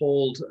I'm going to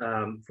hold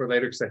for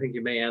later because I think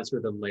you may answer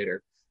them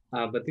later.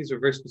 But these are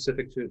very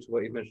specific to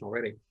what you mentioned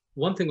already.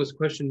 One thing was a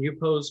question you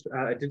posed.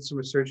 I did some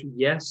research.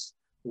 Yes,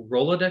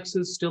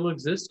 Rolodexes still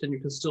exist and you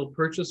can still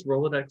purchase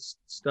Rolodex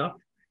stuff.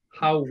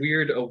 How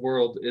weird a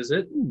world is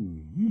it?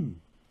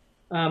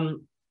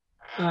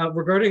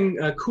 Regarding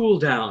cool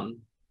down,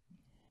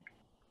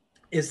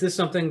 is this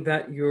something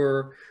that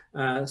you're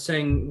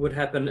saying would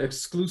happen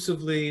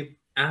exclusively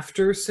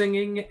after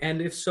singing?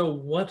 And if so,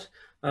 what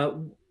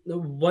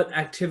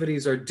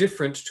activities are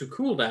different to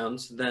cool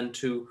downs than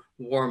to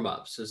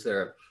warm-ups? Is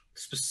there a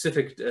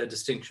specific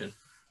distinction?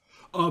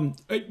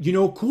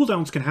 Cool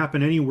downs can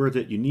happen anywhere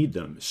that you need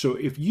them. So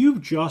if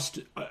you've just,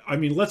 I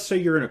mean, let's say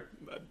you're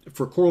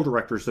for choral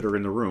directors that are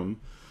in the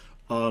room,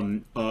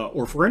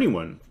 or for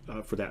anyone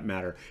for that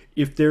matter,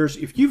 if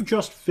you've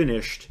just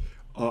finished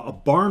a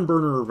barn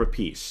burner of a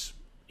piece,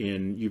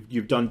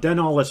 you've done Den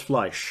alles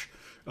Fleisch,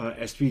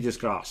 Es wie das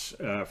Gras,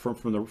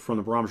 from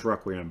the Brahms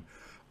Requiem,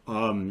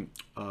 and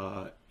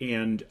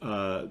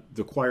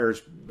the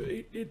choirs,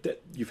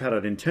 you've had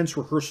an intense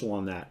rehearsal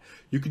on that.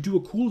 You could do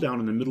a cool down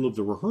in the middle of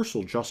the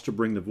rehearsal just to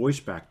bring the voice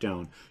back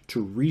down,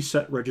 to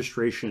reset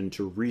registration,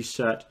 to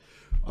reset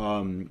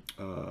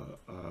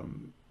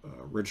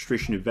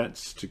registration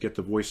events, to get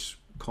the voice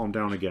calmed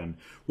down again.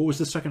 What was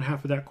the second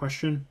half of that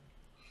question?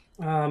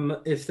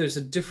 If there's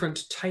a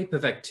different type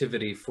of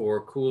activity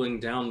for cooling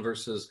down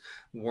versus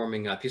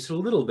warming up. You said a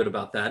little bit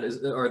about that.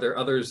 Are there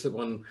others that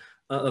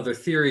other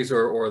theories,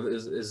 or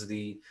is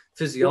the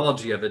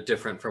physiology of it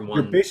different from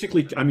one? You're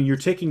basically, I mean, you're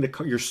taking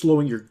you're just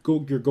slowing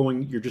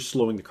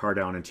the car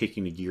down and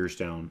taking the gears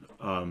down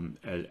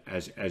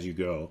as you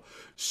go.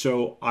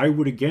 So I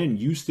would again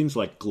use things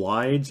like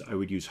glides. I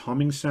would use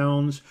humming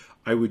sounds.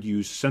 I would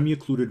use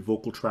semi-occluded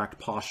vocal tract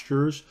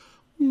postures.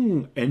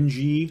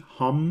 NG,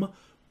 hum.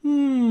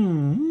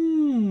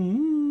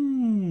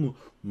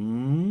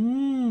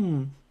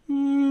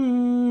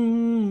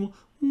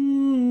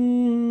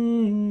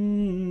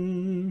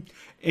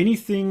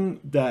 Anything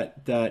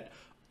that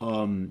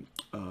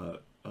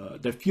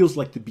feels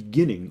like the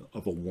beginning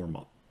of a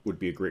warm-up would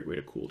be a great way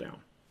to cool down.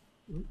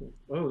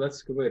 Oh,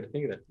 that's a good way to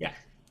think of it. Yeah.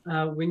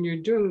 When you're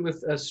doing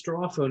with a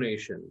straw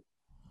phonation,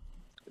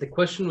 the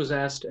question was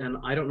asked, and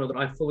I don't know that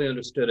I fully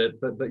understood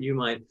it, but you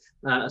might,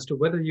 as to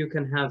whether you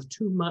can have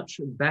too much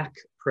back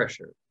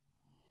pressure.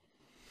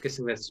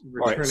 Guessing that's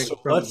returning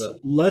from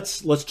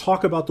let's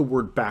talk about the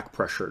word back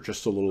pressure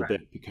just a little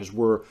bit, because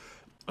we're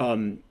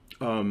I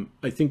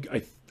think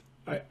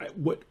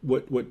what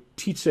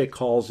Tietze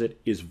calls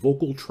it is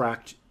vocal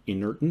tract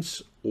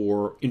inertance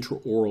or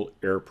intraoral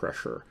air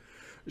pressure.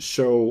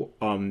 So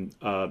and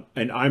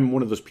I'm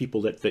one of those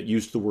people that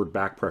used the word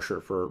back pressure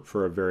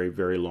for a very,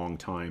 very long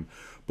time.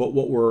 But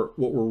what we're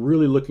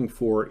really looking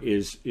for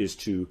is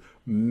to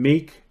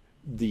make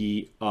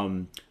the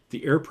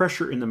air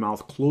pressure in the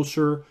mouth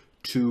closer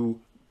to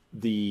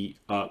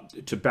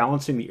to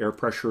balancing the air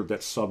pressure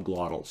that's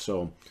subglottal.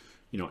 So,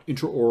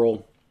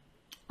 intraoral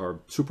or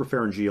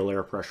suprapharyngeal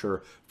air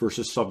pressure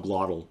versus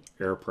subglottal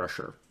air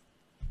pressure.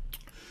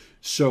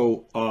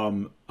 So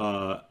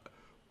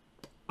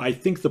I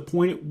think the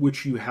point at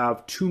which you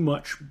have too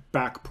much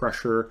back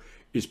pressure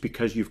is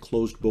because you've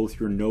closed both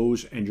your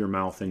nose and your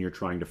mouth and you're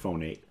trying to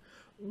phonate.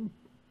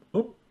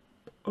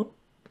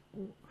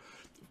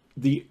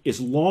 As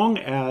long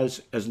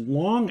as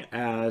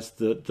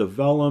the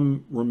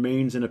velum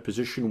remains in a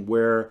position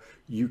where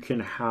you can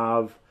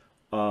have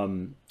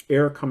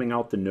air coming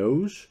out the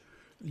nose,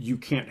 you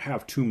can't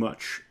have too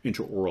much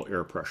intraoral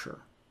air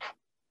pressure.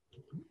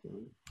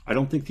 I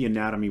don't think the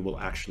anatomy will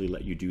actually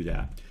let you do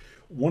that.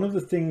 One of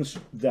the things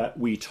that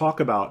we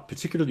talk about,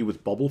 particularly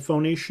with bubble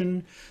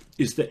phonation,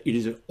 is that it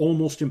is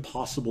almost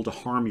impossible to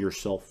harm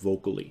yourself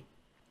vocally.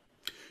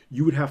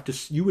 You would have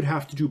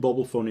to do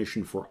bubble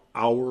phonation for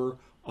hour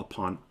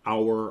upon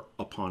hour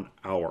upon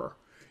hour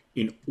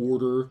in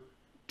order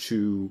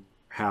to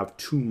have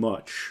too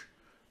much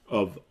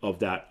of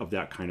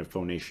that kind of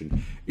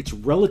phonation. It's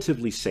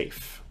relatively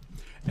safe.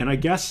 And I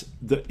guess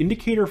the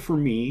indicator for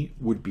me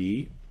would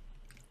be,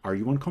 are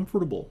you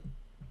uncomfortable?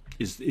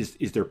 Is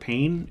there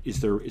pain?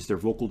 Is there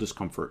vocal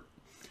discomfort?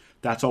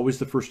 That's always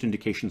the first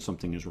indication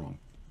something is wrong.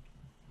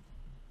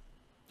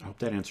 I hope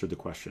that answered the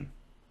question.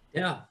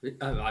 Yeah,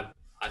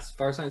 as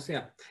far as I see,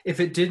 yeah. If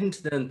it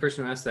didn't, then the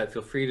person who asked that,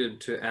 feel free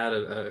to add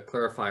a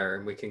clarifier,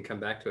 and we can come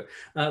back to it.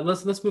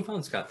 Let's move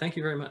on, Scott. Thank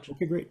you very much.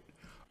 Okay, great.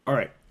 All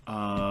right.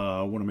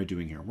 What am I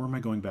doing here? Where am I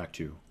going back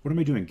to? What am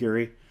I doing,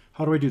 Gary?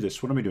 How do I do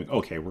this? What am I doing?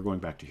 Okay, we're going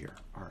back to here.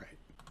 All right.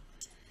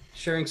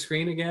 Sharing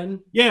screen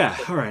again. Yeah,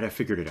 all right, I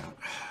figured it out.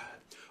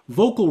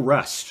 Vocal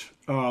rest.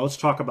 Let's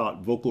talk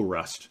about vocal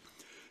rest.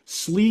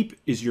 Sleep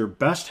is your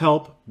best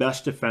help,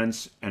 best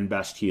defense, and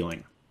best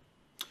healing.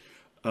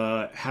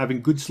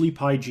 Having good sleep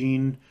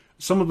hygiene.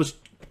 Some of us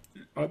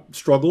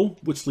struggle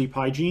with sleep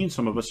hygiene.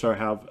 Some of us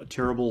have a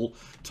terrible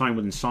time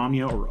with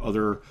insomnia or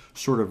other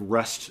sort of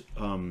rest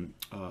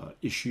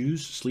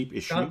issues, sleep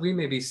issues. Scott, we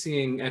may be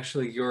seeing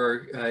actually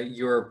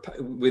your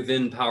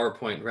within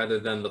PowerPoint rather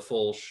than the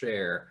full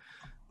share.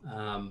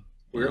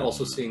 We're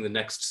also seeing the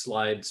next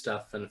slide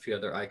stuff and a few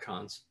other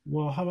icons.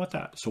 Well, how about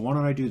that? So why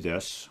don't I do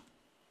this?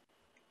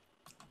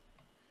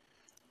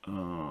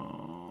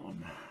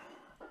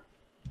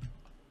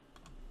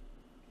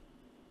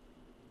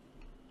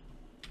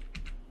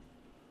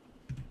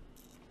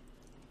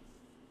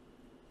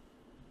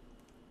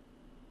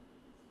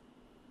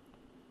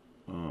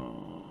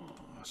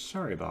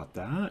 Sorry about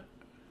that.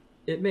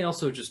 It may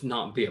also just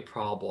not be a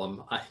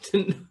problem. I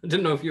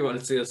didn't know if you want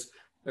to see us,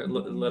 or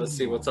let us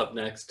see what's up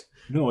next.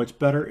 No, it's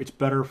better. It's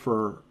better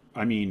for,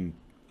 I mean,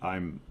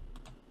 I'm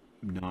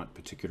not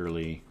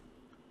particularly,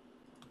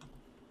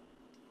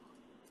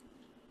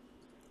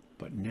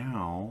 but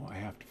now I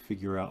have to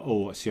figure out,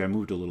 oh, see, I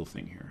moved a little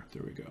thing here.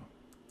 There we go.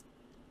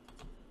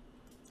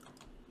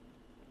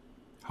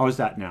 How is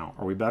that now?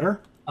 Are we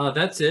better?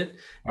 That's it.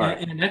 All right.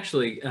 And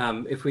actually,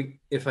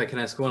 if I can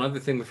ask one other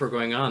thing before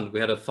going on,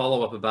 we had a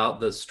follow up about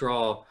the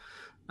straw,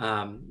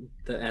 and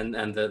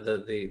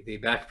the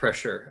back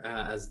pressure,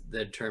 as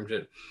they termed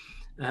it,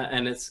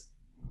 and it's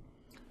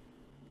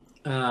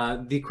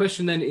the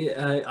question. Then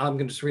I'm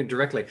going to just read it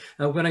directly.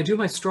 When I do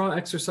my straw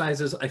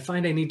exercises, I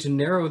find I need to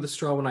narrow the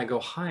straw when I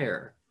go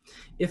higher.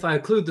 If I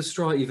occlude the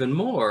straw even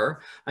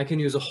more, I can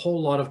use a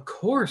whole lot of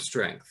core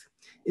strength.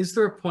 Is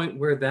there a point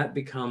where that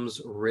becomes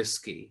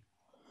risky?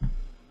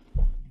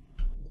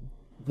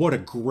 What a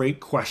great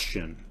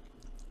question.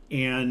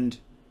 And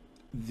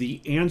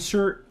the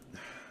answer,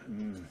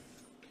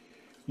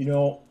 you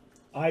know,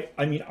 I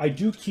mean, I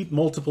do keep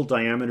multiple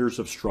diameters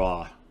of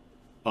straw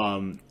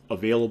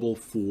available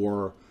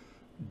for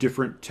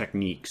different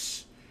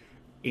techniques.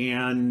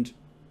 And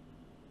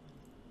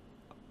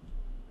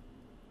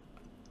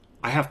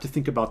I have to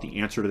think about the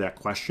answer to that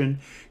question.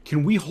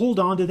 Can we hold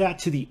on to that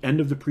to the end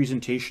of the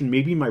presentation?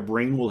 Maybe my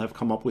brain will have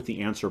come up with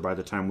the answer by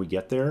the time we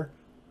get there.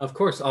 Of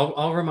course,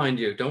 I'll remind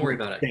you. Don't worry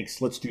about it.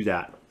 Thanks. Let's do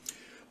that.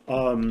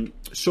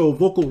 So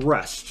vocal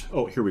rest.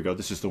 Oh, here we go.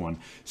 This is the one.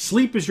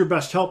 Sleep is your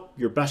best help,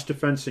 your best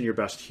defense, and your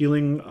best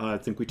healing. I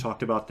think we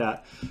talked about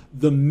that.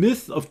 The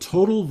myth of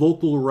total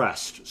vocal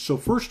rest. So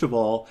first of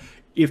all,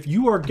 if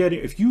you are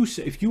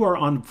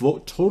on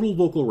total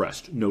vocal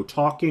rest, no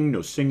talking,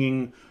 no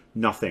singing,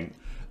 nothing,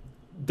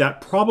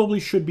 that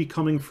probably should be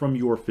coming from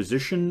your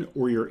physician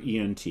or your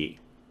ENT.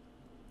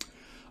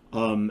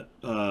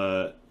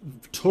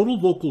 Total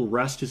vocal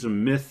rest is a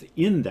myth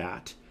in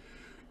that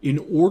in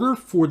order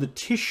for the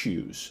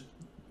tissues,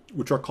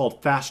 which are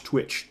called fast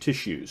twitch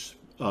tissues,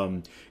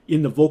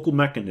 in the vocal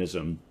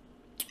mechanism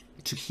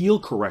to heal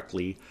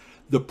correctly,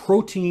 the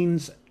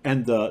proteins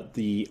and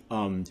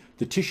the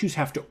tissues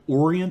have to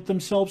orient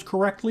themselves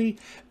correctly,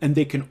 and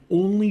they can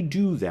only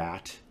do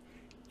that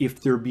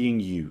if they're being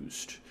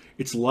used.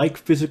 It's like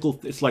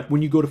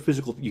when you go to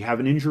physical, you have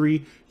an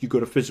injury, you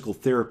go to physical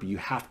therapy, you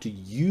have to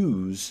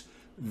use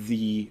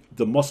the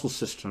muscle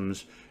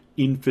systems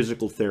in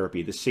physical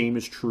therapy. The same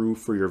is true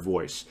for your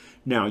voice.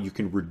 Now, you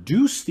can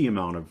reduce the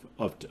amount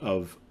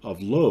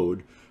of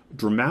load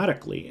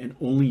dramatically and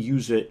only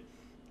use it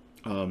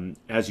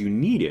as you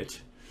need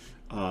it.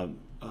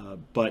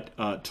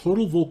 But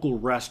total vocal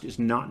rest is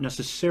not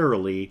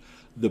necessarily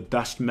the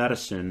best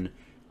medicine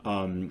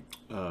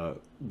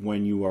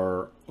when you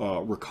are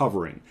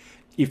recovering.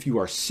 If you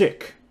are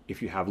sick,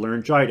 if you have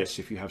laryngitis,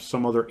 if you have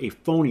some other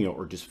aphonia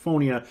or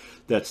dysphonia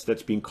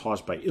that's being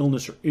caused by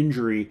illness or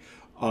injury,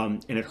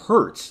 and it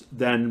hurts,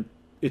 then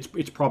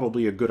it's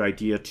probably a good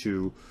idea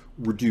to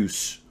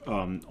reduce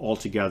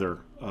altogether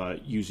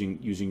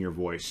using your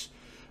voice.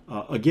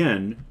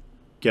 Again,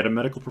 get a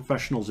medical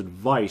professional's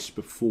advice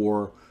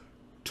before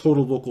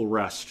total vocal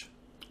rest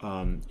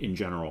in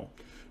general.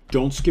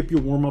 Don't skip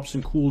your warm-ups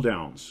and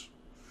cool-downs.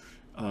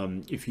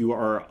 If you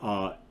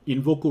are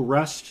in vocal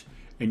rest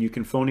and you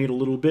can phonate a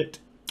little bit,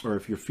 or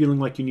if you're feeling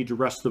like you need to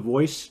rest the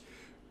voice,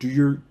 do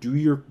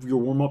your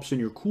warm-ups and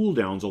your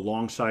cool-downs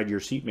alongside your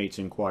seatmates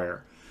in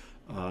choir.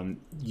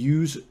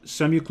 Use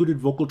semi-occluded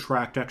vocal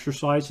tract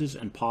exercises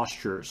and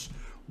postures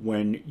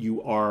when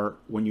you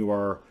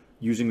are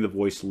using the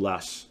voice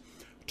less.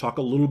 Talk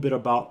a little bit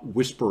about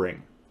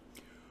whispering.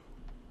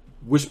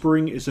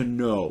 Whispering is a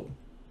no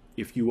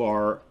if you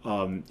are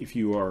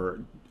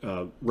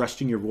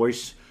resting your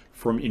voice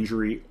from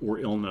injury or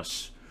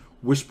illness,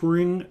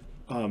 Whispering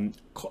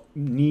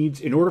needs,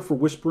 in order for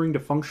whispering to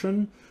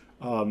function,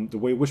 the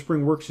way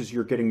whispering works is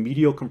you're getting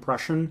medial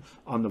compression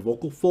on the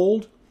vocal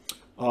fold,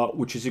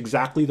 which is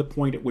exactly the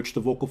point at which the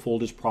vocal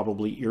fold is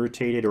probably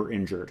irritated or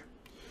injured.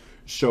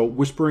 So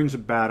whispering's a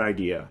bad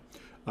idea.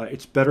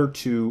 It's better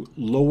to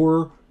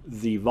lower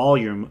the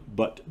volume,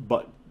 but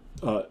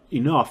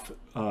enough,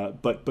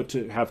 but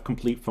to have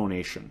complete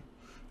phonation,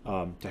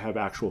 to have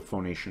actual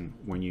phonation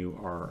when you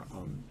are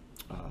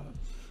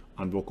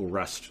on vocal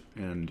rest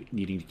and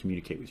needing to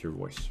communicate with your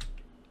voice.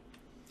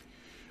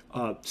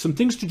 Some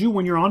things to do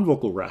when you're on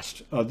vocal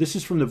rest. This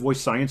is from the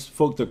Voice Science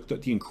folk,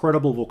 the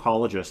incredible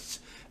vocologists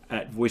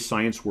at Voice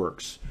Science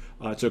Works.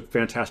 It's a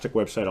fantastic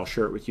website. I'll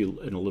share it with you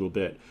in a little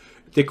bit.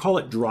 They call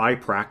it dry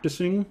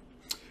practicing.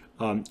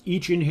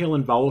 Each inhale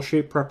and vowel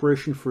shape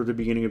preparation for the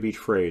beginning of each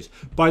phrase.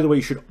 By the way,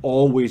 you should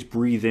always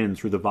breathe in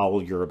through the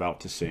vowel you're about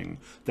to sing.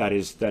 That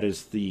is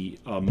the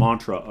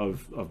mantra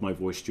of my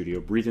voice studio.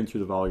 Breathe in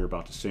through the vowel you're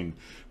about to sing.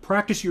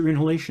 Practice your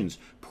inhalations.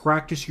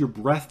 Practice your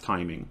breath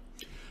timing.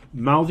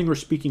 Mouthing or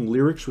speaking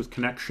lyrics with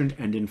connection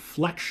and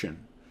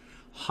inflection.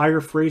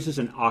 Higher phrases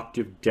an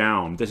octave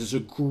down. This is a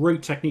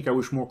great technique. I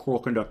wish more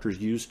choral conductors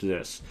used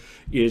this.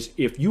 Is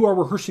if you are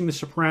rehearsing the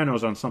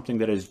sopranos on something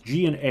that is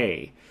G and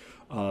A,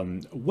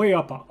 way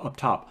up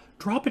top,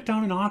 drop it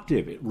down an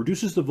octave. It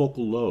reduces the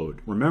vocal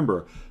load.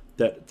 Remember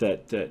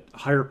that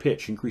higher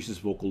pitch increases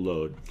vocal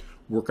load.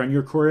 Work on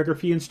your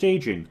choreography and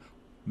staging.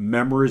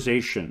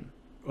 Memorization.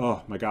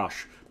 Oh my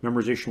gosh,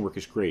 memorization work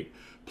is great.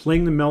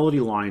 Playing the melody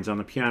lines on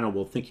the piano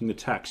while thinking the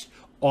text.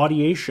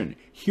 Audiation,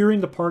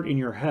 hearing the part in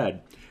your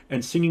head,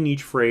 and singing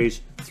each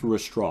phrase through a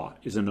straw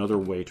is another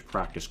way to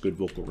practice good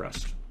vocal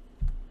rest.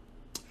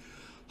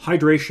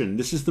 Hydration.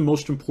 This is the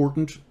most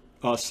important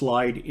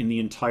slide in the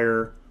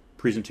entire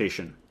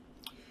presentation.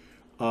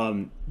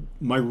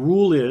 My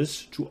rule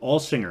is to all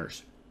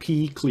singers,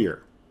 pee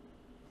clear.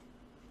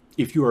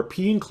 If you are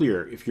peeing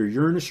clear, if your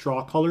urine is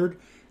straw colored,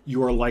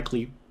 you are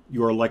likely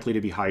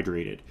to be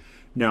hydrated.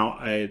 Now,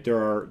 there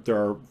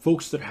are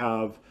folks that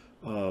have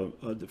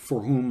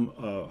for whom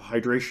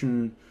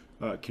hydration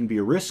can be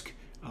a risk.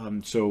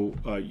 So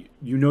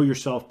you know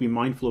yourself, be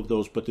mindful of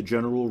those, but the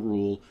general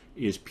rule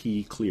is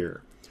pee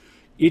clear.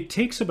 It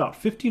takes about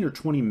 15 or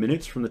 20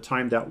 minutes from the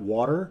time that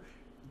water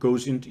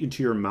goes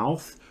into your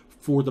mouth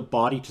for the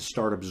body to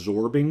start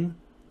absorbing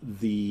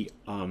the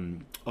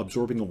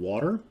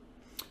water.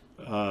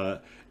 And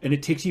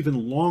it takes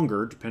even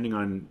longer, depending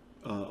on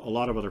a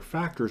lot of other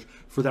factors,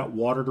 for that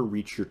water to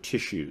reach your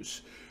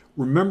tissues.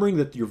 Remembering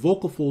that your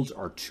vocal folds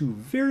are two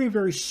very,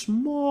 very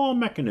small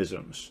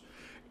mechanisms,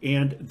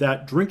 and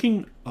that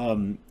drinking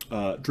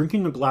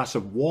a glass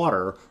of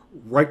water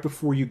right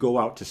before you go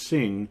out to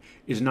sing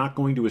is not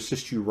going to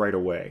assist you right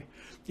away.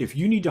 If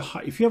you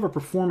have a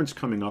performance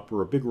coming up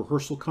or a big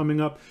rehearsal coming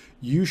up,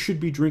 you should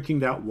be drinking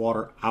that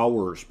water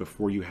hours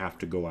before you have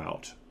to go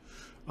out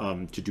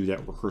to do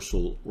that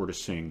rehearsal or to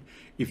sing.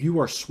 If you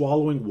are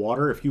swallowing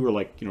water, if you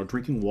are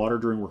drinking water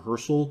during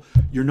rehearsal,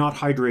 you're not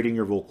hydrating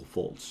your vocal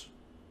folds.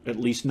 At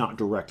least not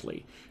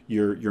directly.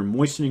 You're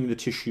moistening the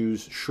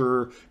tissues.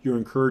 Sure, you're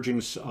encouraging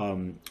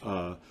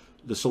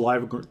the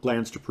saliva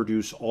glands to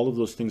produce. All of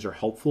those things are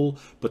helpful,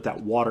 but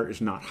that water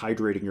is not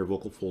hydrating your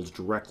vocal folds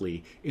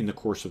directly in the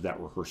course of that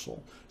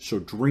rehearsal. So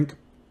drink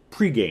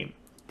pre-game.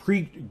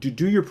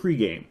 Do your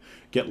pre-game.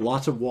 Get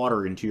lots of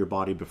water into your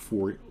body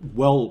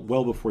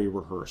well before you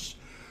rehearse.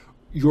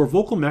 Your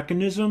vocal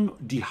mechanism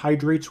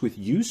dehydrates with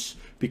use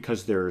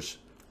because there's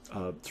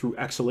through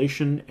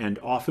exhalation and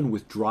often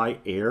with dry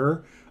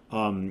air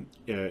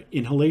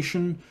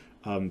inhalation,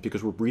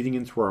 because we're breathing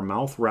in through our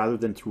mouth rather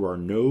than through our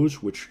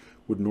nose, which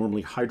would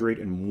normally hydrate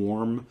and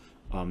warm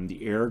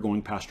the air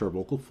going past our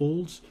vocal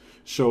folds.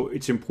 So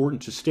it's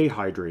important to stay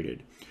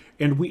hydrated.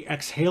 And we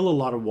exhale a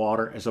lot of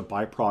water as a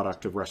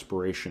byproduct of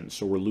respiration,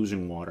 so we're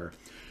losing water.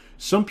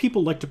 Some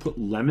people like to put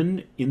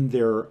lemon in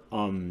their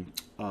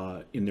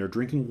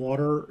drinking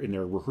water, in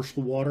their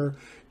rehearsal water.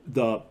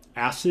 The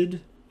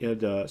acid,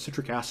 the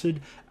citric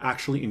acid,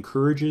 actually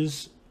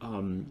encourages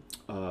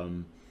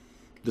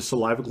the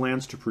saliva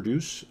glands to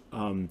produce,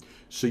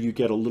 so you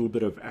get a little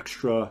bit of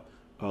extra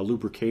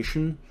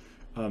lubrication.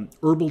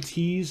 Herbal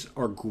teas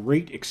are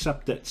great,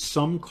 except that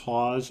some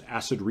cause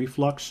acid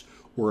reflux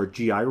or a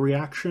GI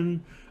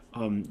reaction.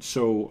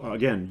 So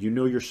again, you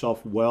know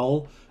yourself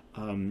well,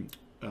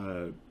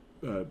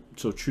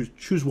 so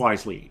choose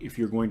wisely if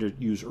you're going to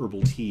use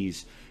herbal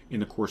teas in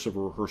the course of a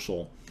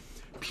rehearsal.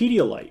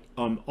 Pedialyte.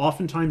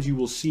 Oftentimes you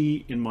will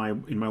see in my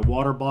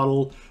water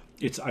bottle,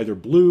 it's either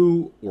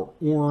blue or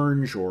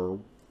orange, or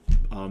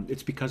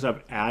it's because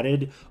I've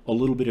added a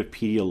little bit of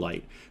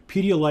Pedialyte.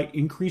 Pedialyte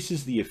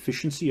increases the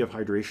efficiency of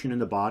hydration in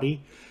the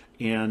body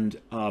and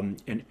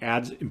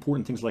adds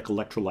important things like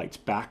electrolytes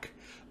back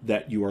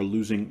that you are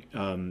losing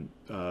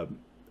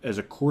as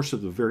a course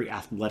of the very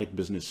athletic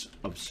business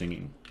of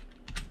singing.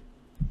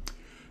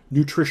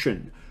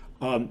 Nutrition.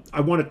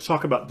 I want to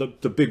talk about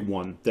the big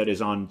one that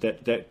is on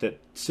that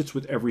sits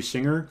with every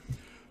singer.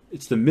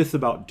 It's the myth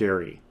about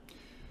dairy.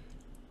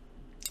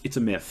 It's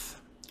a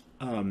myth,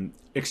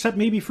 except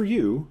maybe for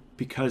you,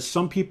 because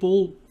some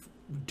people,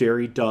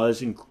 dairy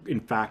does in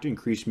fact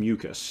increase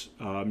mucus,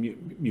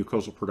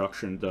 mucosal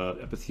production. The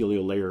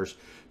epithelial layers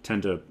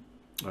tend to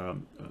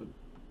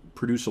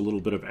produce a little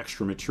bit of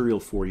extra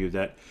material for you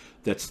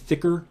that's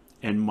thicker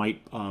and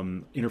might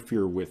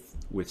interfere with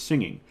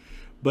singing.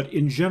 But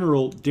in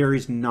general, dairy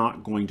is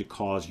not going to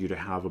cause you to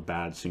have a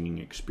bad singing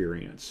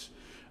experience.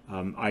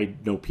 I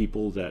know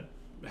people that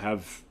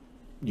have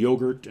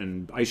yogurt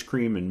and ice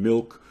cream and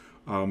milk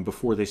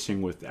before they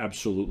sing with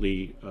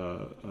absolutely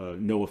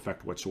no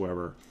effect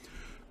whatsoever.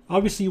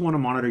 Obviously, you want to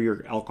monitor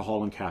your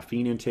alcohol and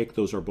caffeine intake.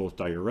 Those are both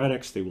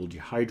diuretics. They will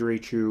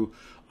dehydrate you.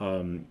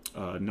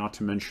 Not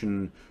to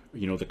mention,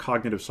 the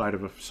cognitive side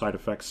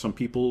effects. Some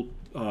people,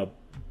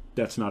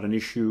 that's not an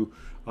issue,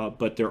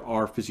 but there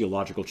are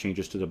physiological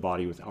changes to the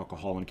body with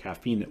alcohol and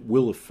caffeine that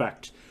will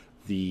affect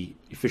the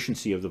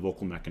efficiency of the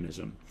vocal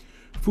mechanism.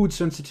 Food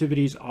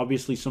sensitivities,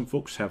 obviously some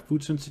folks have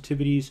food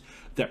sensitivities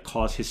that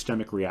cause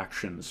histemic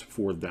reactions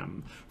for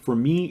them. For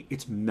me,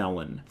 it's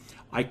melon.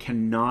 I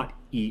cannot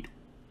eat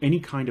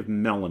any kind of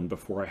melon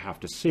before I have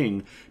to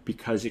sing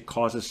because it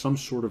causes some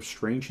sort of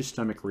strange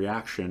histemic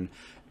reaction,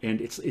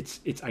 and it's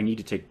I need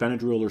to take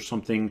Benadryl or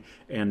something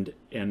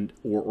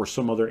or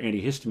some other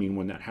antihistamine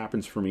when that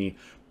happens for me.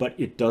 But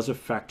it does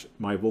affect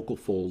my vocal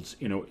folds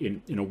in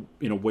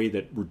a way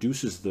that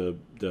reduces the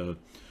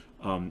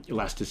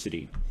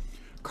elasticity.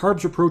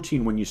 Carbs or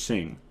protein when you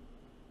sing.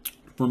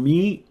 For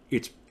me,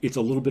 it's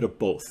a little bit of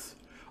both.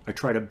 I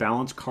try to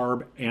balance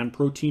carb and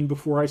protein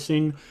before I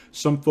sing.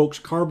 Some folks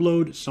carb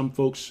load, some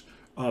folks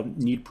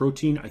need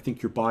protein. I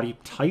think your body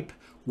type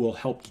will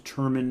help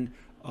determine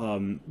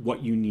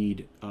what you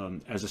need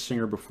as a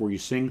singer before you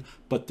sing,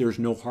 but there's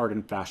no hard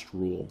and fast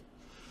rule.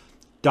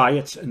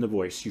 Diets and the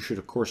voice. You should,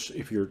 of course,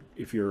 if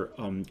you're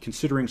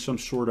considering some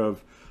sort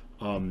of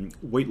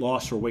weight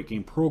loss or weight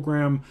gain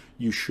program,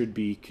 you should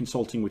be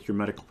consulting with your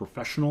medical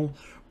professional.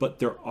 But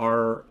there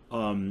are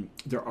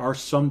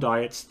some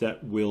diets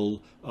that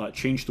will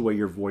change the way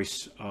your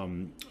voice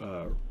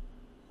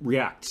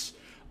reacts.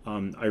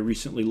 I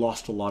recently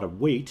lost a lot of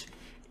weight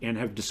and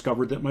have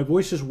discovered that my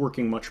voice is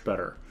working much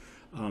better.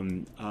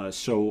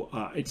 So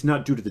it's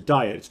not due to the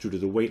diet; it's due to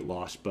the weight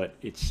loss. But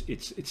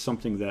it's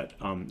something that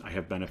I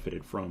have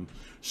benefited from.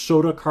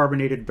 Soda,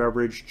 carbonated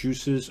beverage,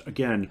 juices,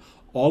 again.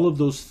 All of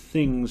those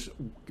things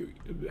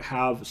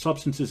have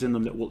substances in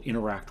them that will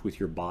interact with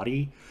your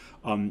body.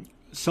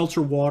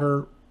 Seltzer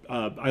water,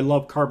 I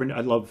love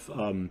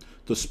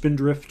the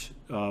Spindrift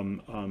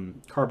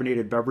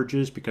carbonated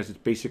beverages because it's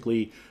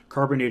basically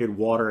carbonated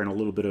water and a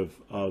little bit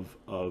of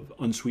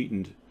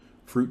unsweetened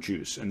fruit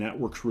juice, and that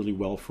works really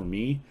well for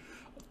me.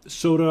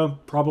 Soda,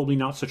 probably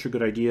not such a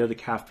good idea. The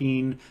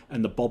caffeine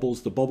and the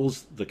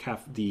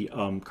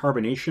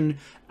carbonation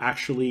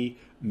actually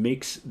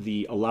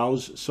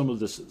allows some of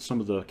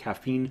the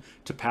caffeine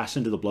to pass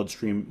into the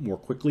bloodstream more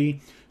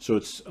quickly. So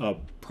it's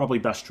probably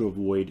best to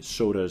avoid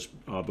sodas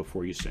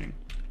before you sing.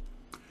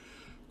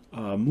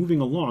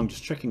 Moving along,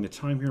 just checking the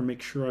time here,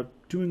 make sure I'm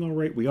doing all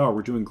right.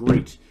 We're doing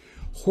great.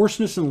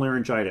 Hoarseness and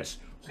laryngitis.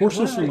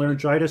 Hoarseness and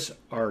laryngitis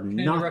are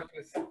not.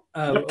 With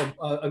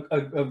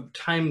a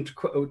timed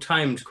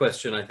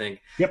question, I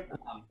think. Yep.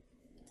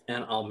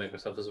 And I'll make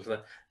myself visible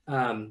for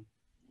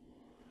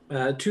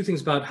that. Two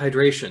things about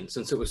hydration,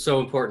 since it is so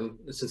important,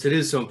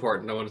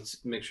 I want to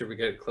make sure we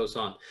get it close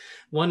on.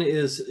 One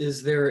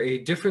is there a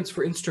difference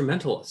for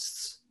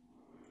instrumentalists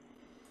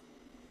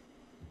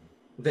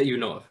that you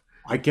know of?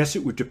 I guess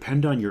it would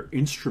depend on your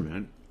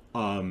instrument.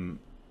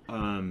 The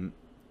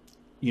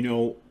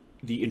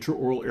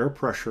intraoral air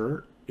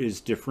pressure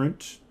is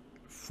different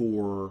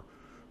for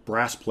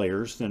brass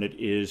players than it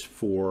is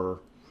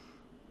for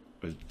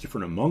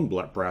different among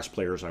brass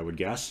players, I would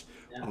guess.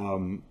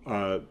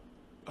 Yeah.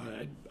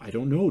 I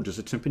don't know. Does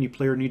a timpani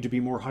player need to be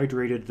more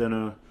hydrated than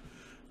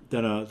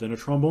a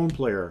trombone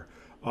player?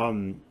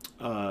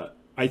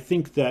 I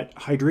think that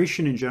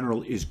hydration in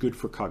general is good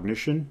for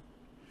cognition.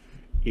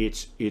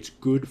 It's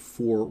good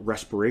for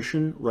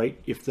respiration, right?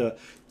 If the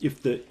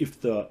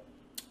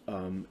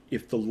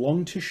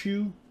lung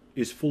tissue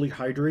is fully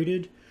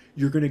hydrated,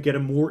 you're going to get a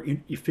more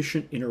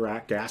efficient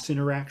gas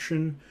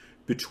interaction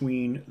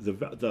between the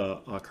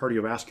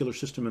cardiovascular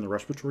system and the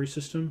respiratory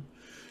system.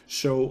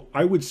 So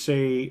I would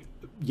say,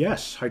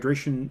 yes,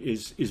 hydration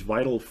is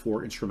vital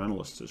for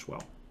instrumentalists as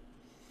well,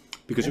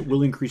 because it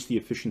will increase the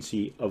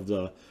efficiency of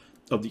the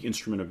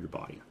instrument of your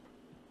body.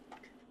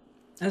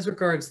 As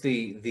regards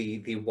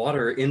the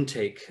water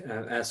intake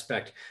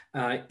aspect,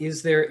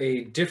 is there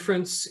a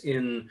difference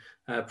in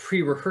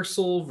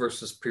pre-rehearsal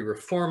versus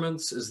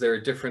pre-performance? Is there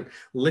a different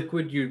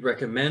liquid you'd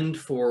recommend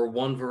for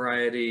one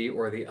variety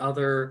or the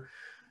other?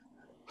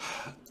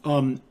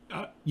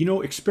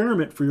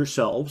 Experiment for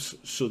yourselves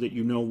so that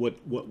you know what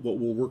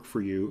will work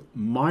for you.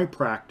 My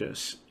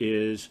practice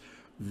is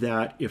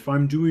that if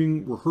I'm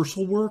doing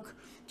rehearsal work,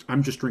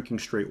 I'm just drinking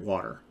straight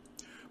water.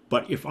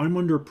 But if I'm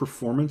in a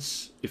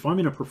performance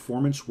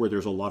where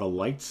there's a lot of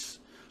lights,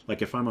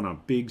 like if I'm on a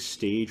big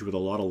stage with a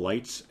lot of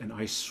lights and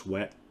I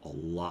sweat a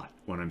lot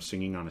when I'm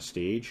singing on a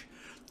stage,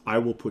 I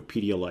will put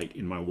Pedialyte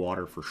in my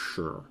water for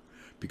sure,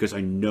 because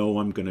I know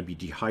I'm going to be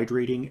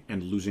dehydrating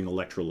and losing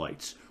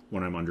electrolytes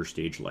when I'm under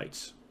stage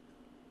lights.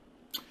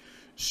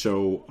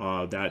 So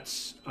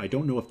I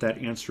don't know if that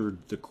answered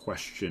the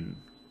question.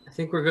 I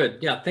think we're good.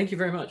 Yeah, thank you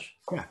very much.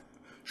 Yeah.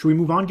 Should we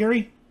move on,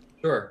 Gary?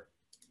 Sure.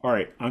 All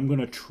right, I'm going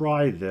to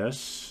try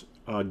this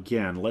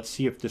again. Let's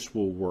see if this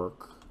will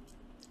work.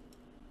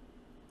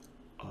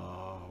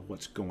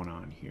 What's going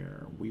on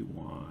here? We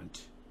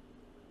want...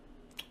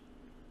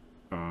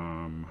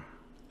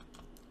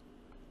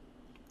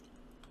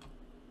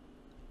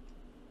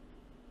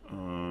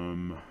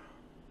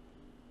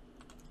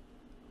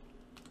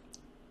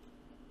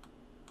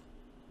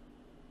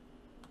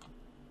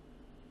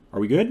 Are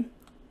we good?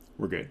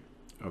 We're good.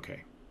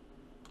 Okay.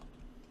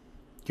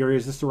 Gary,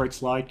 is this the right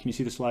slide? Can you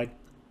see the slide?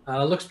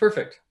 Looks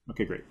perfect.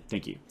 Okay, great.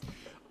 Thank you.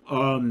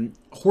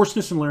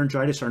 Hoarseness and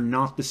laryngitis are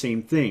not the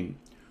same thing.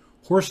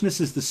 Hoarseness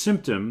is the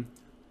symptom.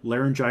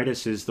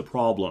 Laryngitis is the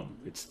problem.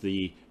 It's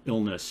the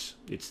illness.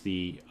 It's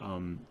the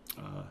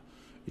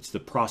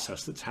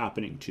process that's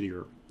happening to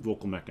your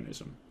vocal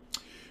mechanism.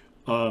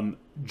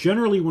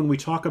 Generally, when we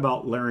talk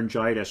about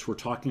laryngitis, we're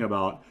talking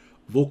about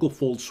vocal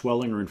fold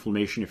swelling or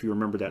inflammation. If you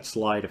remember that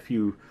slide a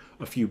few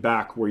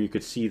back, where you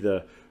could see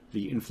the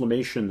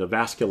inflammation, the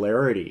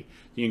vascularity,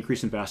 the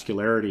increase in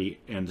vascularity,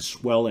 and the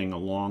swelling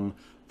along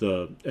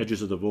the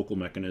edges of the vocal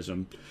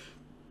mechanism.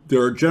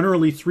 There are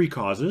generally three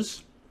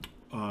causes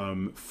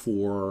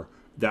for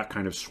that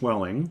kind of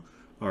swelling,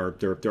 or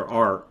there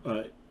are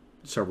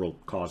several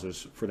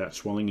causes for that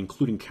swelling,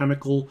 including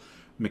chemical,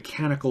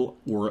 mechanical,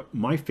 or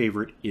my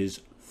favorite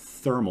is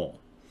thermal.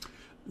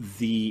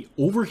 The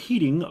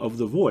overheating of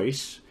the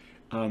voice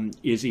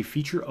is a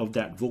feature of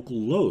that vocal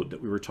load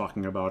that we were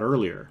talking about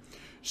earlier.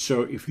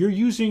 So if you're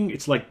using,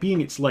 it's like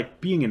being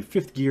in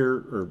fifth gear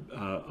or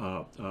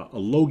a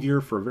low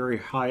gear for a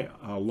very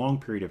long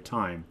period of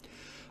time.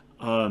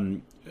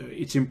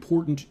 It's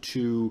important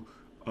to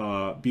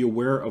be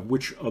aware of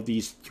which of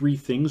these three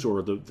things,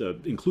 or the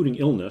including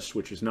illness,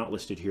 which is not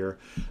listed here,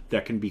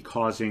 that can be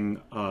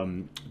causing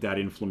that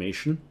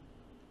inflammation,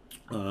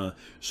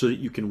 so that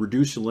you can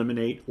reduce,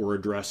 eliminate, or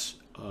address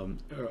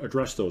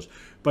those.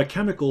 By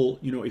chemical,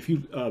 if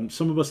you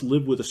some of us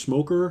live with a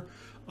smoker,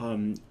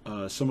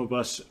 some of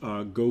us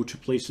go to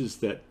places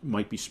that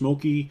might be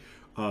smoky.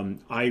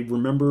 I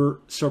remember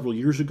several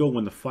years ago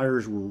when the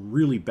fires were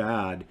really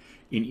bad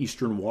in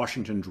eastern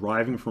Washington,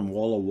 driving from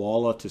Walla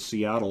Walla to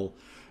Seattle,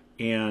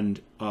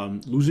 and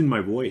losing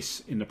my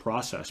voice in the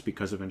process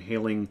because of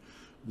inhaling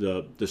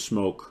the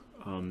smoke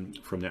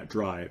from that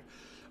drive.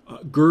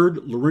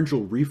 GERD,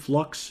 laryngeal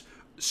reflux.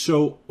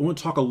 So I want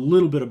to talk a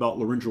little bit about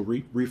laryngeal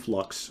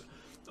reflux.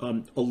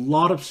 A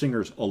lot of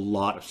singers,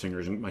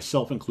 and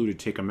myself included,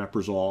 take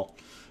omeprazole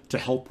to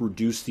help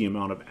reduce the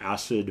amount of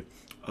acid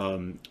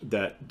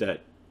that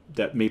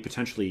may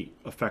potentially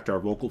affect our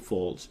vocal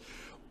folds.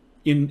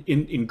 In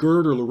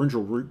GERD or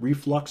laryngeal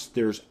reflux,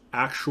 there's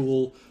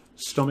actual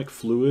stomach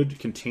fluid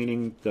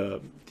containing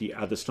the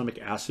stomach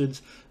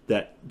acids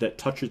that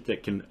touches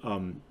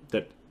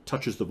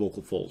the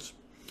vocal folds,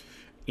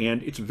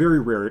 and it's very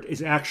rare. It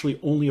is actually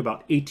only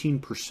about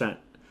 18%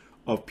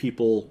 of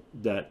people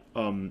that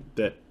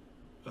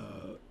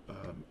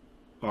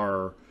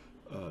are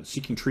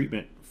seeking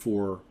treatment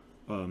for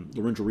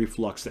laryngeal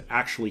reflux that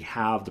actually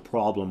have the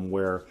problem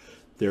where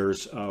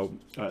there's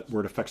where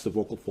it affects the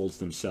vocal folds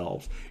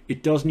themselves.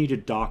 It does need a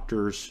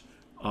doctor's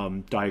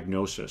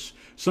diagnosis.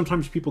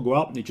 Sometimes people go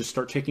out and they just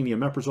start taking the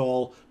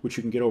omeprazole, which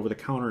you can get over the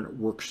counter, and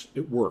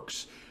it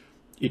works.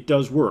 It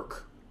does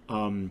work,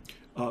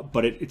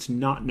 but it's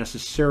not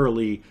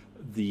necessarily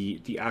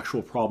the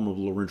actual problem of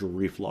laryngeal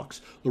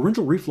reflux.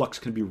 Laryngeal reflux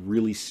can be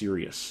really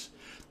serious,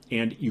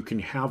 and you can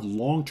have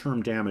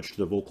long-term damage to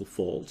the vocal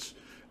folds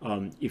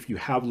if you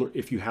have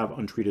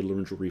untreated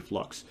laryngeal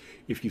reflux.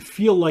 If you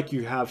feel like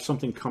you have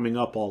something coming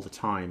up all the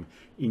time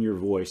in your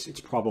voice, it's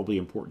probably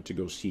important to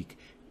go seek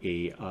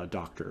a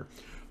doctor.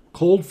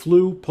 Cold,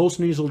 flu,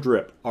 postnasal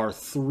drip are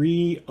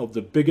three of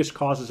the biggest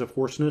causes of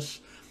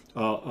hoarseness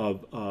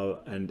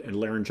and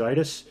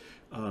laryngitis.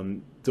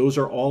 Those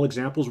are all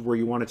examples where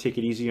you want to take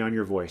it easy on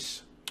your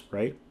voice,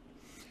 right?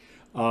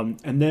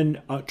 And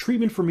then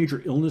treatment for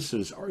major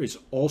illnesses is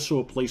also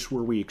a place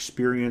where we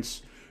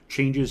experience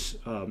changes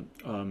to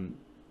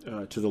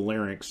the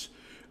larynx.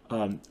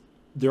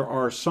 There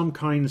are some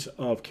kinds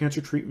of cancer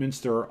treatments.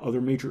 There are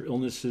other major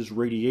illnesses,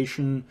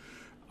 radiation,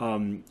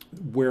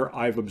 where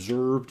I've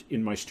observed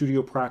in my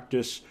studio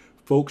practice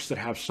folks that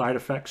have side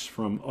effects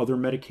from other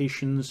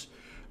medications,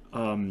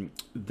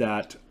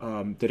 that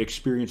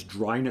experience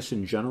dryness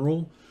in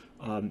general,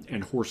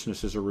 and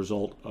hoarseness as a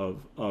result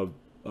of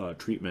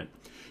treatment.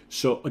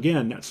 So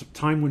again, that's a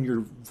time when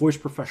your voice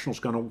professional is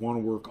going to want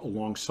to work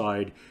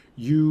alongside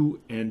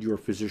you and your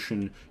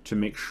physician to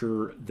make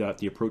sure that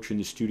the approach in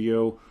the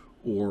studio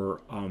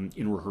or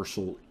in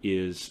rehearsal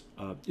is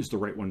the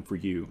right one for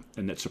you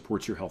and that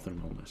supports your health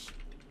and wellness.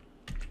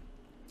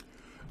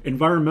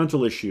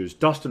 Environmental issues,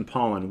 dust and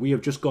pollen. We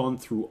have just gone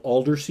through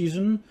alder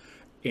season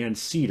and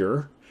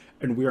cedar,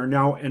 and we are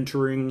now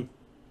entering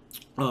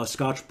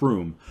Scotch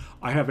broom.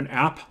 I have an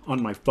app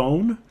on my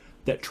phone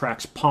that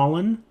tracks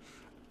pollen.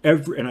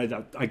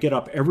 I get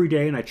up every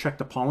day and I check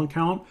the pollen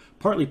count,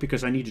 partly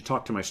because I need to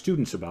talk to my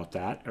students about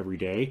that every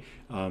day,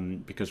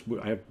 because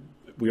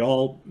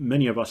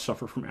many of us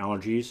suffer from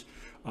allergies.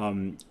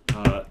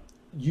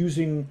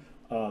 Using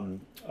a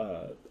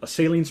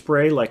saline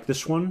spray like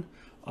this one,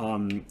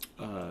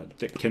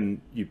 that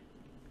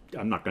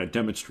I'm not going to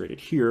demonstrate it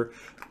here,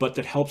 but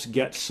that helps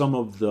get some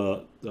of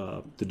the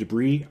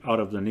debris out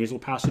of the nasal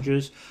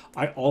passages.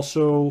 I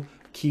also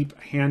keep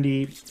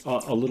handy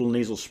a little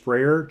nasal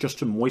sprayer just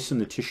to moisten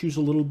the tissues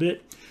a little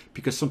bit,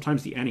 because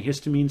sometimes the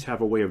antihistamines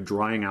have a way of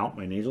drying out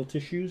my nasal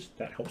tissues.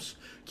 That helps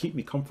keep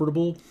me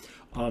comfortable.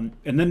 And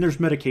then there's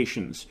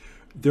medications.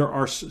 There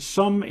are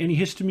some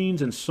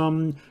antihistamines and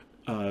some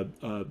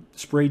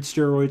sprayed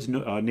steroids,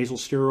 nasal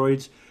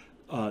steroids,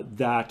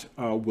 that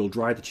will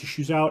dry the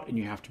tissues out, and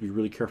you have to be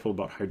really careful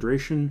about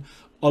hydration.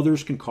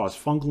 Others can cause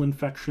fungal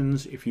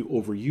infections if you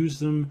overuse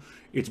them.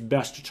 It's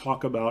best to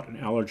talk about an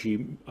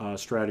allergy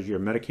strategy or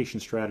medication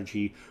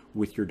strategy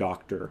with your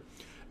doctor.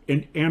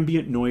 And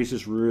ambient noise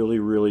is really,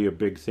 really a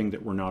big thing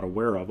that we're not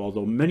aware of,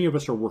 although many of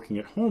us are working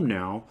at home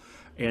now.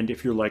 And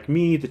if you're like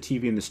me, the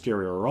TV and the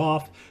stereo are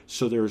off,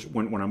 so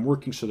when I'm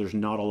working, so there's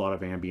not a lot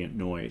of ambient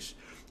noise.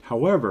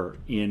 However,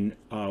 when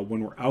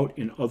we're out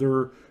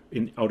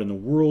out in the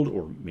world,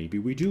 or maybe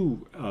we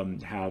do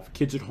have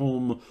kids at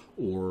home,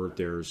 or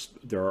there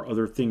are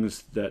other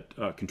things that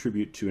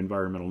contribute to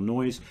environmental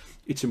noise,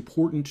 it's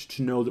important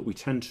to know that we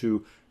tend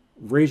to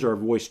raise our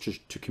voice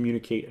to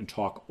communicate and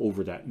talk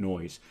over that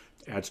noise.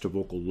 It adds to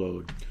vocal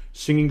load.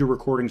 Singing to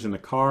recordings in the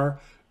car,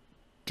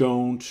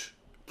 don't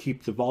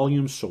keep the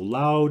volume so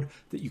loud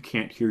that you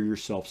can't hear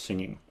yourself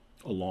singing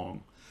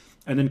along.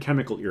 And then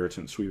chemical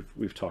irritants,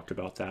 we've talked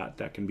about that.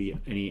 That can be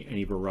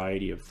any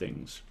variety of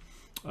things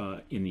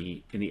in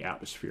the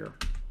atmosphere.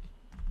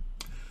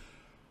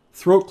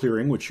 Throat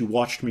clearing, which you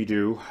watched me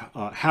do,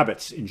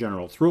 habits in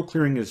general. Throat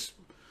clearing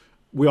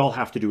we all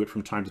have to do it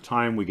from time to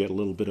time. We get a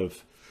little bit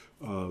of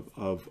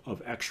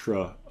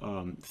extra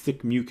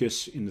thick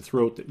mucus in the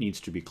throat that needs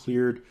to be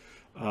cleared.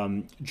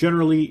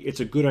 Generally, it's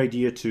a good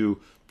idea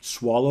to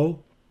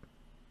swallow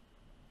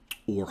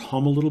or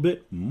hum a little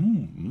bit.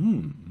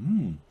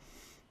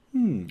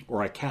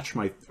 Or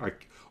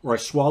I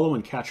swallow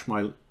and catch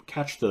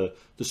the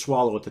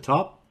swallow at the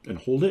top and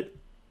hold it,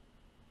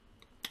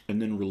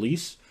 and then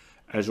release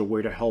as a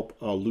way to help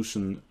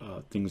loosen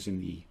things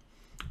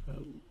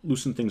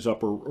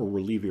up or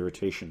relieve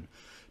irritation.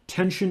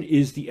 Tension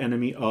is the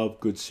enemy of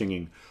good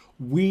singing.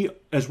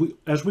 As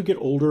we get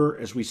older,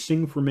 as we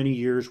sing for many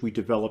years, we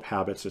develop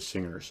habits as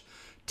singers.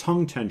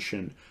 Tongue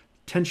tension,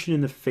 tension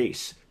in the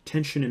face,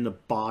 tension in the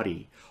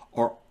body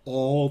are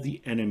all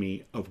the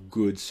enemy of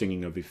good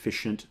singing, of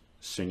efficient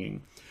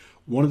singing.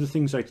 One of the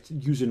things I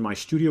use in my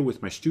studio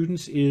with my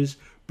students is,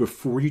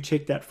 before you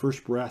take that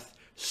first breath,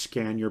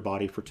 scan your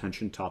body for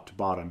tension top to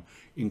bottom,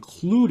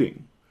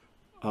 including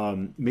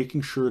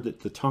making sure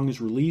that the tongue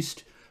is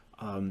released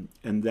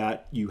and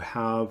that you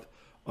have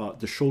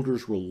the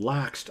shoulders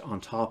relaxed on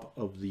top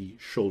of the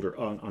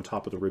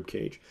rib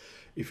cage.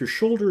 If your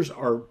shoulders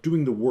are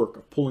doing the work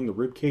of pulling the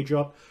rib cage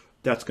up,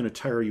 that's going to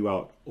tire you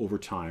out over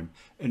time.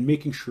 And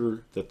making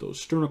sure that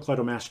those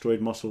sternocleidomastoid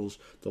muscles,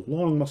 the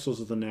long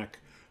muscles of the neck,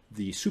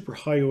 the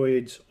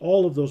suprahyoids,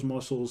 all of those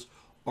muscles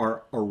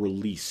are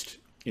released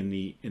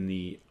on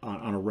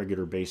a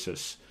regular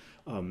basis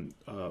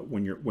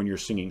when you're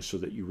singing, so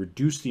that you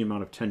reduce the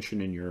amount of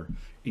tension in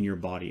your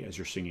body as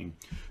you're singing.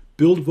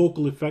 Build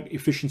vocal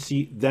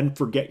efficiency, then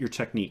forget your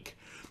technique.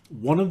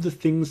 One of the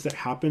things that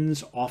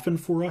happens often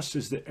for us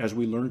is that as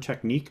we learn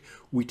technique,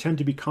 we tend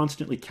to be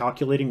constantly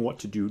calculating what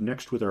to do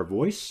next with our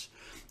voice,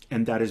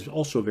 and that is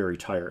also very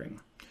tiring.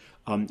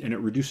 And it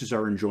reduces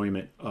our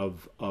enjoyment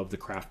of the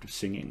craft of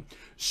singing.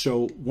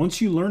 So once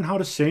you learn how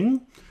to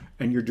sing,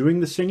 and you're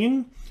doing the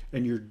singing,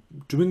 and you're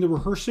doing the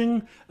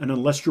rehearsing, and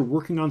unless you're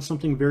working on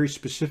something very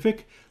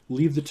specific,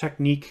 leave the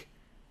technique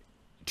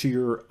to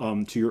your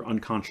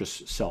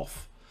unconscious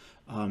self,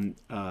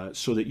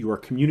 so that you are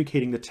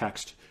communicating the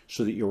text,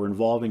 so that you're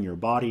involving your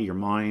body, your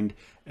mind,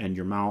 and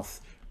your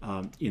mouth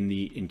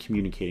in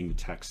communicating the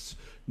texts.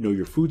 Know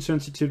your food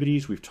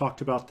sensitivities. We've talked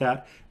about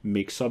that.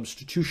 Make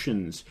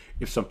substitutions.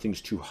 If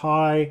something's too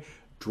high,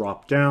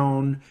 drop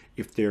down.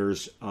 If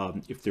there's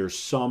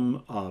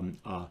some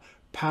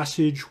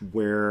passage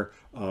where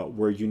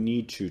you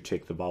need to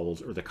take the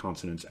vowels or the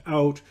consonants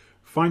out,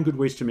 find good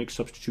ways to make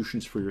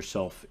substitutions for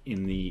yourself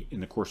in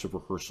the course of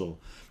rehearsal.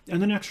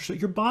 And then exercise.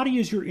 Your body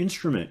is your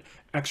instrument.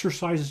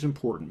 Exercise is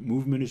important.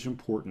 Movement is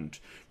important.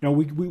 Now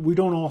we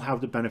don't all have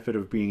the benefit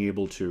of being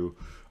able to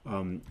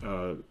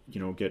go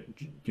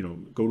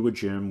to a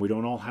gym. We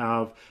don't all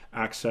have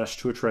access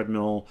to a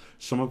treadmill.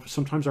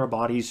 Sometimes our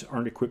bodies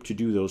aren't equipped to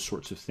do those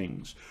sorts of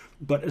things.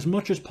 But as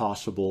much as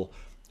possible,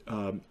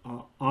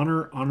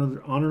 honor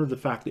the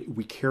fact that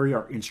we carry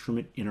our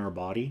instrument in our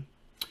body,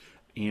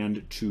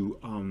 and to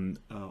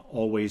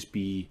always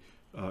be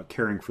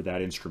caring for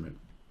that instrument.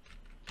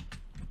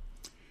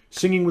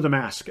 Singing with a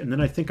mask, and then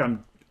I think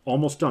I'm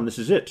almost done. This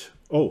is it.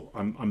 Oh,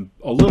 I'm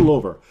a little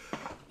over.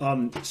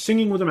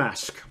 Singing with a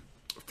mask.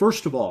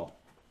 First of all,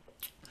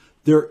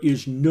 there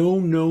is no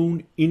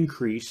known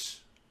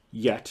increase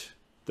yet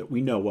that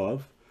we know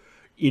of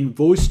in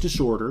voice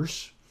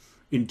disorders,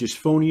 in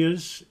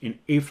dysphonias, in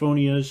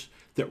aphonias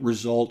that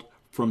result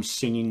from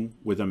singing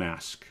with a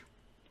mask.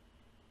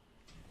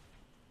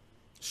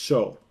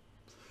 So,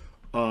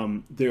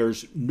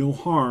 there's no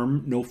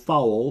harm, no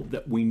foul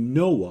that we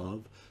know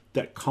of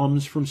that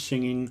comes from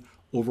singing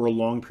over a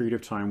long period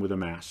of time with a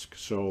mask.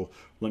 So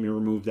let me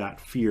remove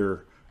that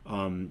fear.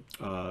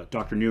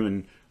 Dr.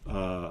 Nguyen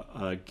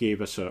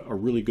gave us a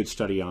really good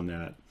study on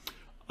that.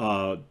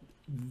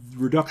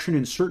 Reduction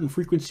in certain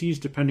frequencies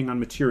depending on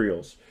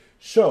materials.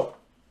 So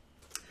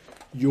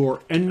your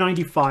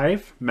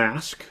N95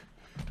 mask,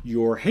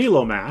 your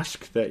halo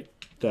mask, that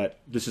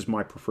this is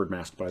my preferred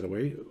mask, by the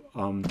way,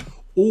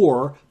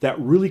 or that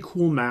really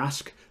cool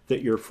mask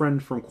that your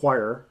friend from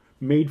choir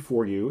made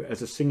for you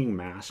as a singing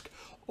mask,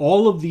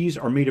 all of these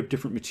are made of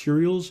different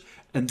materials,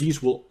 and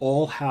these will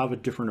all have a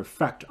different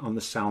effect on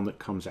the sound that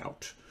comes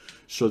out.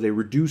 So they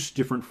reduce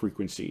different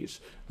frequencies.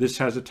 This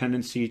has a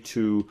tendency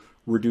to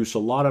reduce a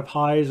lot of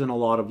highs and a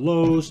lot of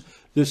lows.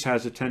 This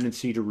has a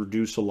tendency to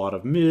reduce a lot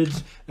of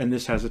mids, and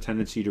this has a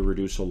tendency to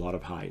reduce a lot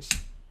of highs.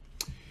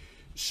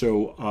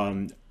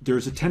 So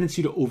there's a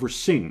tendency to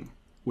oversing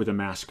with a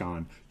mask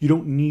on. You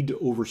don't need to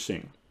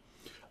oversing.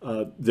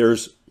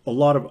 There's a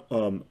lot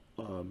of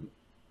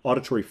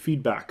auditory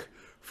feedback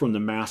from the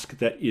mask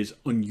that is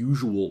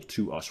unusual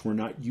to us. We're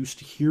not used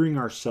to hearing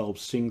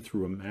ourselves sing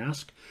through a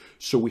mask,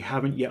 so we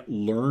haven't yet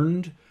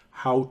learned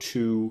how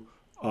to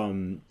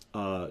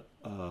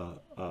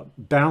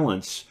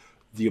balance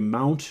the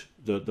amount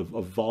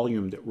of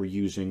volume that we're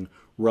using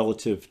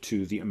relative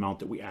to the amount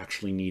that we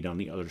actually need on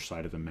the other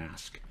side of the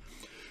mask.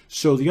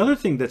 So the other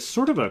thing that's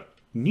sort of a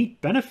neat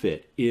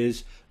benefit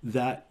is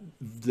that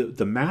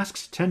the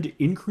masks tend to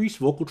increase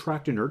vocal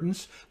tract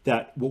inertance,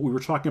 that what we were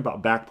talking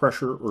about back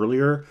pressure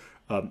earlier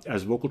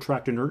as vocal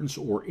tract inertance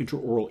or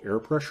intraoral air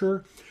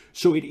pressure.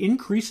 So it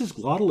increases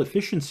glottal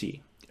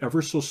efficiency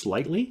ever so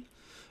slightly.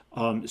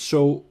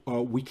 So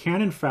we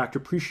can in fact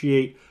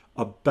appreciate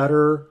a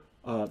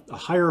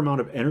higher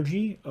amount of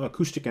energy,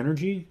 acoustic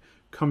energy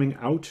coming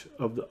out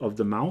of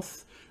the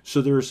mouth.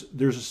 So there's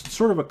a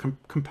sort of a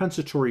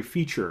compensatory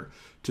feature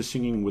to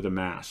singing with a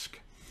mask.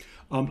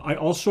 I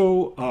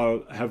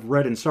also have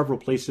read in several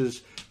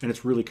places, and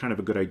it's really kind of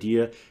a good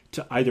idea,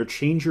 to either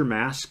change your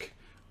mask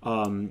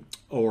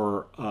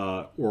or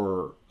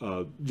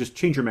just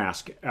change your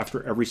mask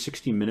after every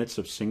 60 minutes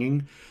of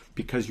singing,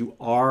 because there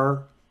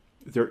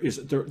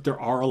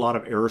are a lot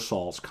of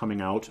aerosols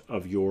coming out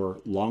of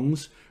your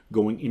lungs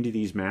going into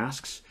these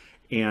masks.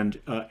 And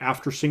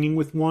after singing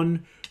with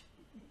one,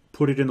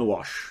 put it in the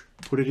wash.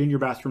 Put it in your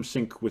bathroom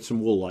sink with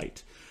some wool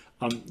light.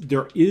 One of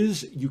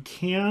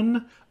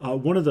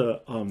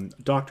the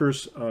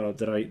doctors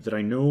that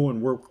I know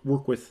and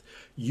work with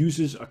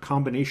uses a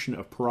combination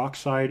of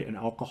peroxide and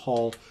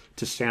alcohol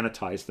to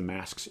sanitize the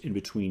masks in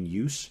between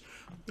use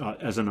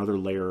as another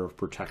layer of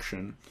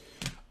protection.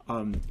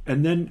 And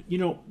then,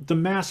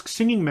 the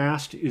singing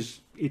mask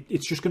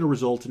it's just going to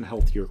result in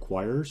healthier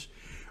choirs.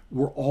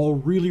 We're all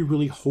really,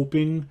 really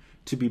hoping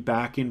to be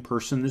back in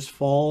person this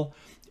fall,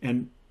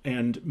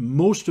 and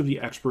most of the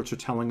experts are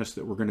telling us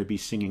that we're going to be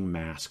singing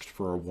masked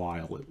for a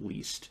while at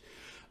least.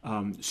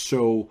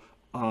 So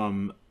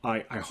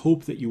I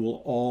hope that you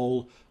will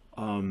all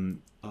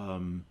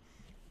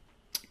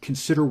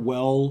consider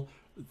well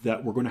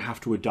that we're going to have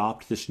to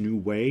adopt this new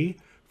way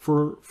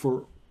for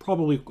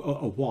probably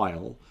a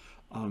while,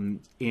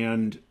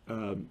 and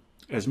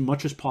as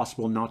much as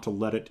possible not to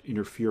let it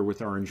interfere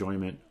with our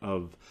enjoyment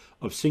of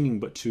singing,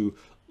 but to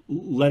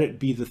let it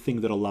be the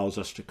thing that allows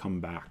us to come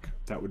back.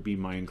 That would be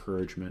my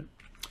encouragement.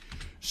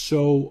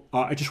 So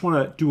I just want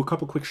to do a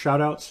couple quick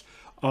shout outs.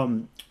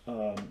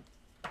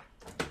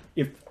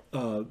 If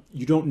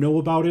you don't know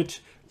about it,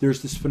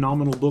 there's this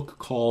phenomenal book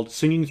called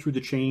Singing Through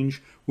the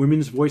Change,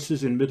 Women's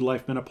Voices in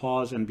Midlife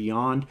Menopause and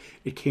Beyond.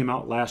 It came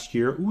out last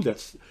year. Ooh,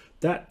 that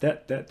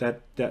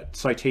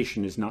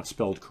citation is not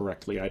spelled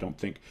correctly, I don't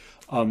think.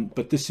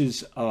 But this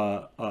is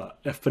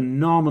a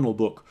phenomenal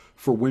book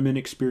for women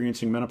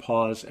experiencing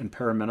menopause and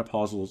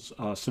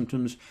perimenopausal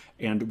symptoms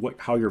and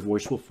how your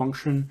voice will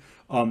function.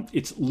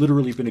 It's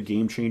literally been a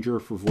game changer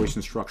for voice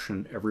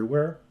instruction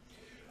everywhere.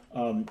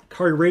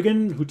 Kari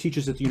Reagan, who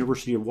teaches at the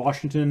University of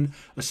Washington,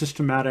 a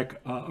systematic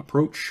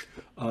approach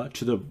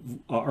to the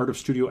art of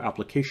studio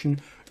application.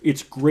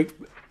 It's great.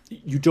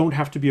 You don't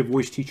have to be a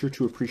voice teacher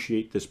to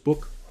appreciate this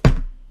book.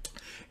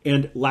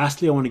 And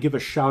lastly, I want to give a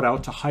shout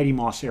out to Heidi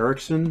Moss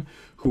Erickson,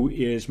 who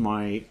is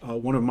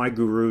one of my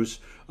gurus,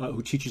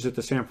 who teaches at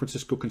the San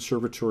Francisco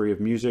Conservatory of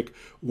Music,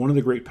 one of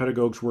the great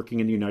pedagogues working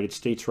in the United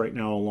States right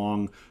now,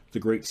 along the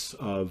greats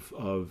of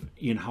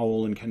Ian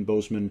Howell and Ken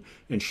Bozeman,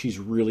 and she's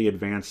really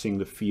advancing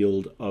the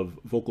field of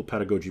vocal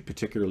pedagogy,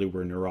 particularly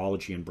where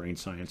neurology and brain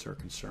science are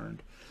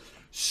concerned.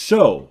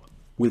 So,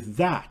 with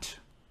that,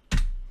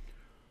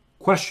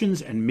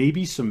 questions and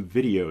maybe some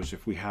videos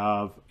if we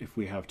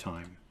have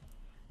time.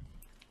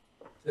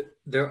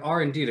 There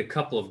are indeed a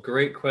couple of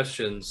great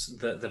questions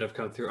that have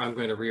come through. I'm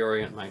going to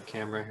reorient my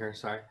camera here,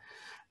 sorry.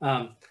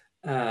 Um,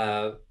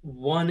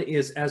 one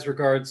is as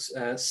regards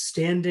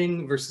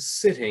standing versus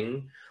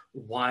sitting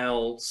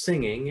while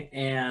singing,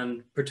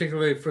 and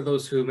particularly for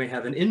those who may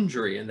have an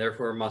injury and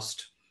therefore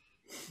must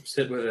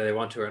sit whether they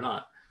want to or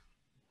not.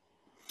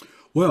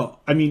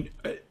 Well, I mean,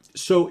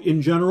 so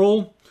in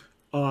general,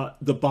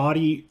 the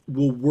body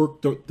will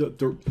work.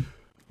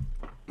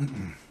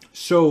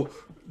 So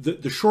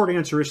the short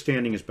answer is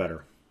standing is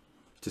better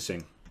to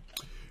sing.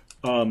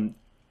 But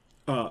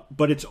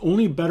it's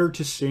only better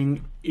to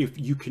sing if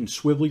you can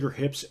swivel your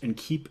hips and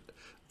keep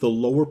the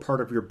lower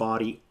part of your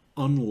body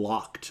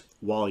unlocked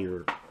while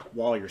you're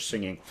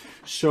singing.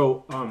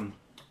 So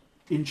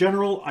in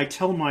general, I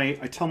tell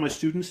my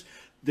students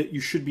that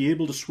you should be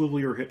able to swivel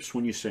your hips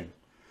when you sing.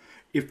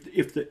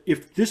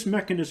 If this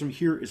mechanism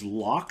here is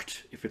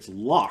locked, if it's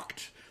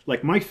locked,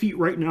 like my feet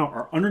right now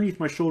are underneath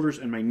my shoulders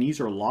and my knees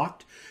are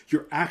locked,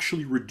 you're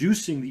actually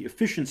reducing the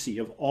efficiency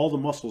of all the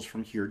muscles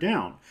from here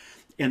down.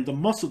 And the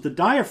muscle, the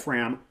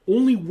diaphragm,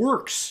 only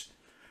works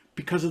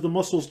because of the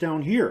muscles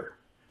down here.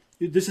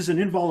 This is an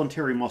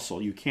involuntary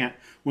muscle. You can't,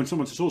 when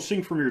someone says, oh,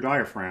 sing from your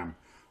diaphragm.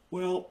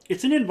 Well,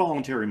 it's an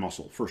involuntary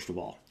muscle, first of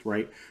all,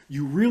 right?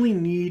 You really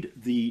need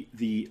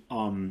the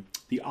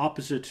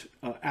opposite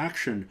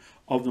action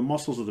of the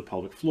muscles of the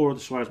pelvic floor,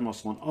 the psoas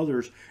muscle, and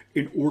others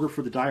in order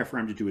for the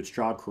diaphragm to do its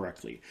job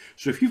correctly.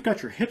 So if you've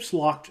got your hips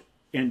locked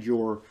and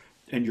the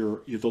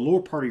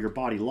lower part of your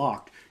body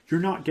locked, you're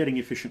not getting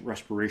efficient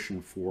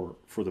respiration for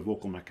the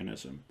vocal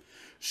mechanism.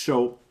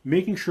 So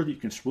making sure that you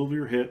can swivel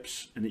your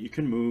hips and that you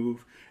can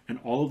move and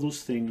all of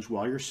those things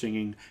while you're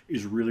singing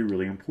is really,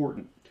 really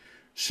important.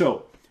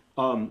 So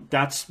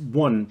that's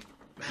one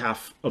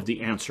half of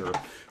the answer.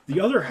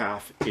 The other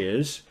half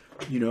is,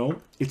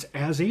 it's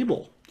as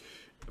able.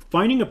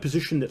 Finding a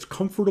position that's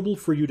comfortable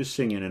for you to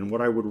sing in, and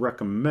what I would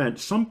recommend,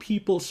 some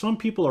people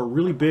are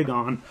really big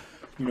on,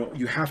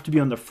 you have to be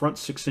on the front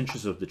 6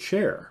 inches of the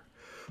chair.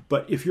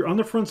 But if you're on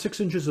the front 6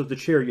 inches of the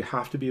chair, you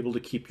have to be able to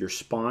keep your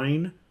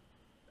spine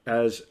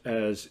as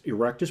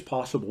erect as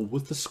possible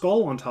with the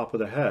skull on top of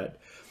the head.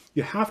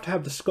 You have to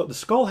have the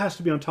skull has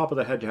to be on top of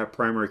the head to have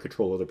primary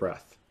control of the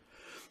breath.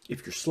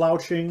 If you're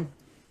slouching,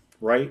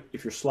 right?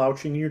 If you're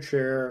slouching in your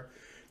chair,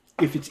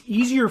 if it's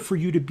easier for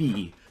you to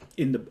be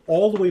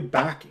all the way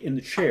back in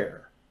the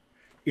chair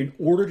in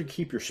order to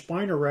keep your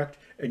spine erect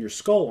and your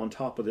skull on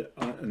top of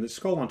the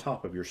skull on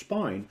top of your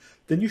spine,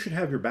 then you should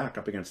have your back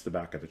up against the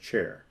back of the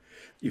chair.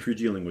 If you're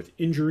dealing with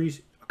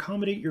injuries,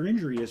 accommodate your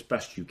injury as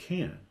best you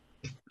can.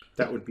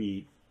 That would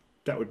be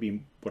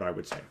what I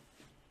would say.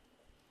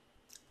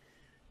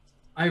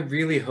 I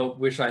really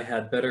wish I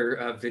had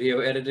better video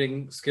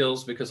editing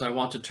skills, because I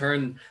want to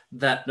turn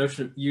that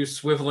notion of you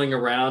swiveling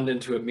around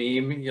into a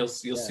meme. You'll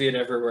see it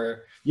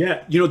everywhere.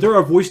 Yeah, there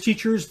are voice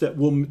teachers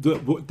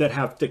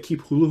that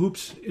keep hula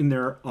hoops in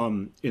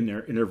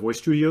their voice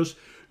studios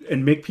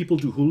and make people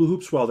do hula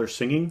hoops while they're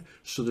singing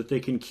so that they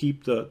can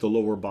keep the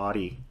lower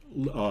body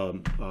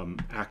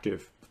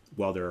active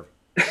while they're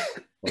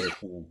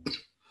singing.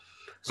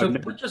 So I've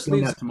never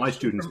done that to my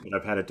students, but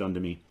I've had it done to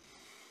me.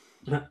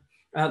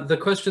 The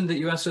question that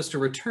you asked us to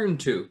return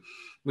to,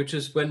 which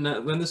is when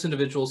this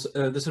individual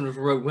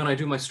wrote, when I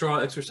do my straw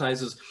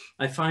exercises,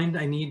 I find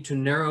I need to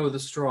narrow the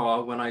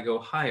straw when I go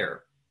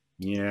higher.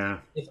 Yeah.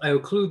 If I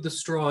occlude the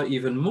straw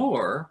even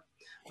more,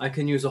 I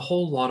can use a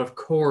whole lot of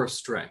core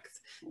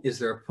strength. Is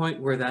there a point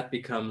where that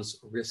becomes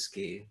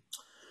risky?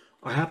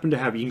 I happen to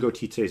have Ingo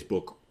Tietze's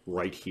book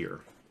right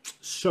here.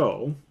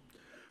 So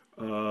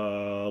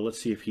let's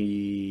see if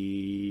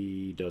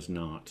he does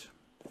not.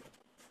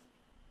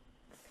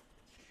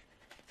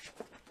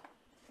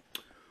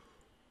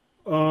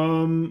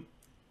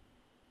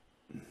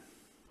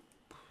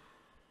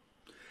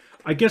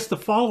 I guess the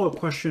follow-up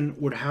question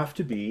would have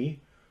to be,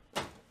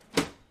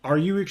 are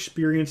you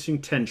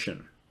experiencing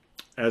tension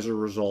as a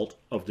result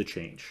of the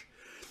change?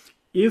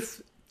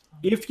 If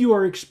you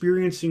are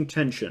experiencing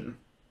tension,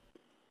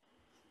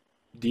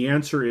 the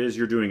answer is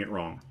you're doing it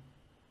wrong.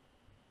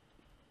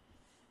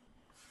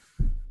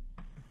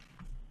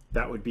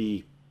 That would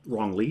be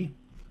wrongly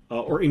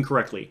or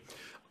incorrectly,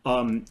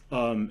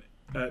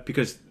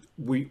 because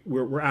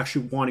we're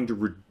actually wanting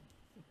to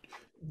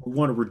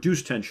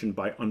reduce tension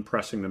by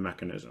unpressing the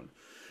mechanism.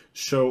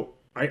 So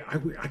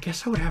I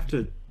guess I would have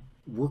to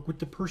work with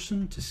the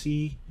person to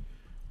see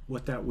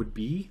what that would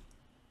be.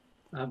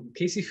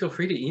 Casey, feel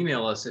free to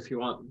email us if you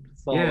want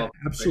follow up.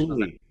 Yeah,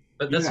 absolutely.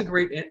 But that's a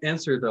great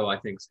answer, though, I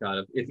think,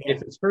 Scott.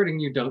 If it's hurting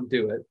you, don't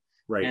do it.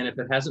 Right. And if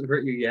it hasn't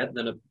hurt you yet,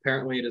 then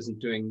apparently it isn't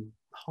doing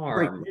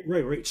harm.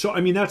 Right. So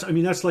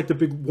that's like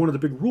one of the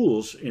big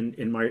rules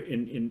in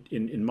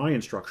my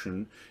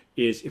instruction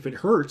is, if it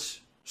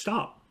hurts,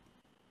 stop.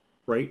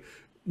 Right?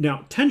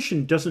 Now,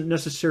 tension doesn't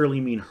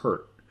necessarily mean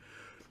hurt.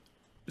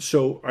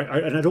 So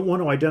I don't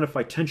want to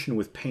identify tension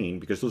with pain,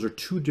 because those are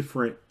two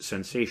different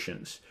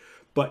sensations.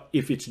 But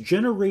if it's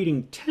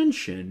generating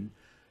tension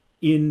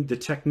in the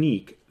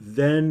technique,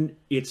 then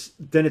it's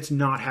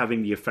not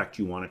having the effect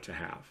you want it to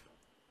have.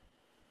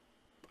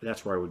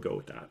 that's where I would go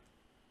with that.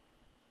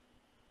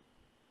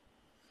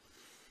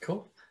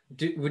 Cool.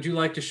 Would you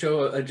like to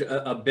show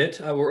a bit?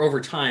 We're over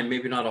time,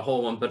 maybe not a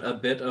whole one, but a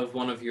bit of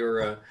one of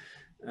your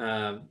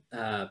uh,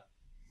 uh,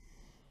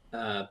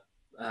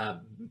 uh,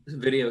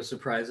 video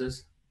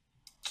surprises?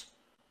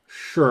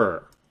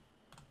 Sure.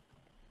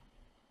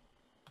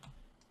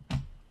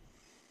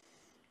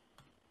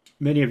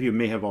 Many of you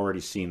may have already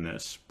seen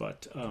this,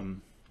 but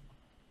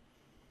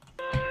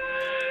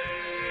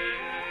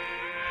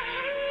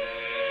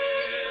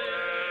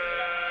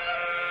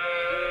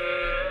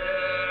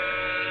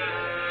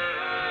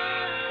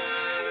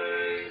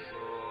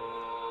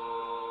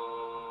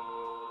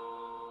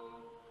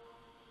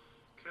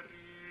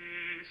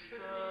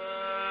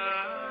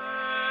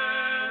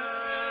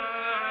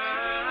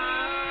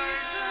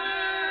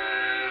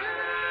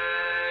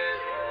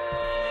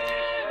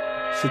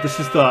so this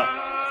is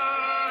the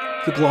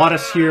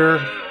glottis here.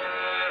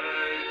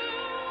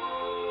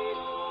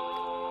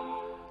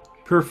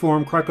 Pure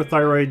form,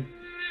 cricothyroid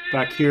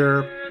back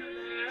here.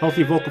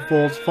 Healthy vocal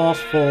folds, false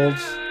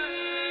folds.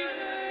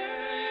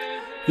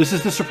 This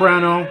is the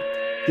soprano.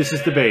 This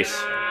is the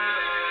bass.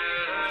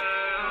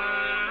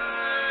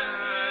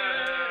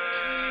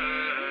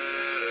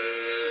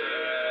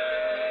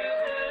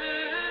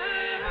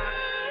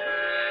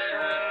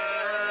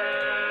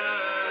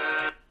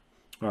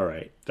 All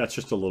right, that's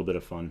just a little bit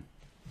of fun.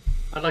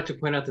 I'd like to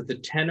point out that the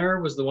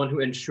tenor was the one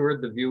who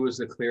ensured the view was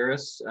the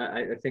clearest.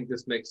 I think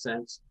this makes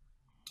sense.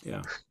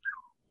 Yeah.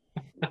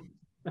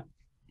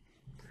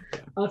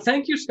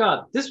 Thank you,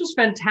 Scott. This was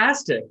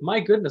fantastic. My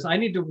goodness, I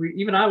need to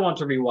even I want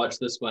to rewatch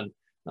this one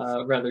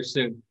rather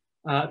soon.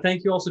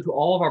 Thank you also to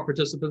all of our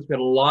participants. We had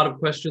a lot of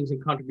questions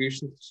and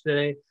contributions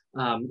today,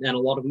 and a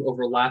lot of them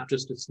overlap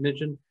just a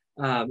smidgen,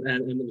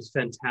 and it was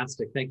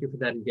fantastic. Thank you for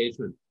that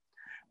engagement.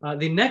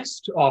 The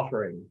next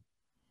offering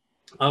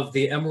of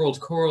the Emerald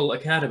Choral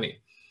Academy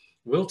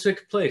will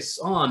take place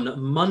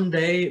on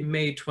Monday,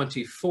 May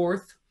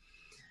 24th,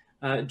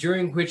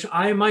 during which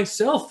I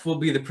myself will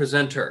be the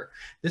presenter.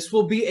 This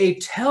will be a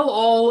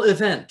tell-all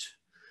event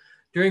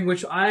during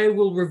which I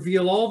will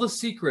reveal all the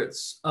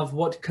secrets of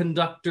what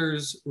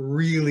conductors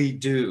really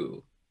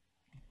do.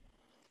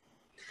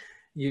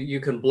 You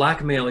can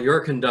blackmail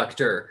your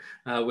conductor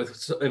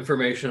with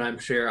information, I'm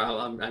sure.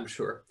 I'm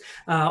sure.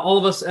 All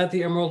of us at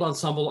the Emerald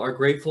Ensemble are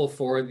grateful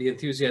for the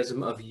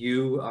enthusiasm of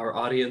you, our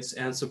audience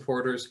and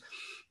supporters.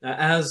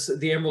 As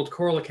the Emerald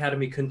Choral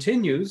Academy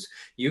continues,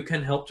 you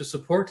can help to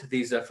support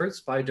these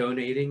efforts by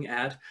donating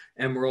at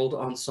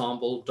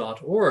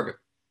emeraldensemble.org.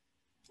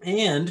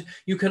 And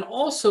you can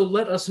also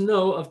let us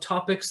know of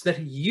topics that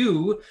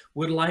you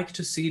would like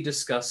to see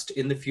discussed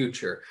in the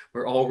future.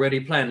 We're already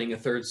planning a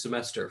third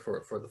semester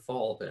for the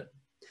fall then.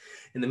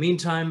 In the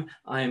meantime,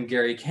 I am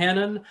Gary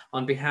Cannon.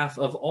 On behalf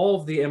of all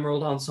of the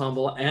Emerald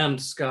Ensemble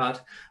and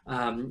Scott,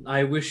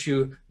 I wish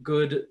you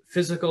good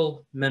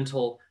physical,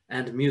 mental,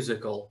 and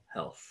musical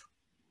health.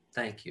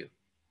 Thank you.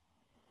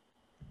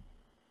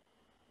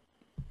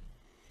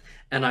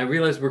 And I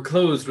realize we're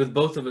closed with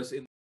both of us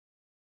in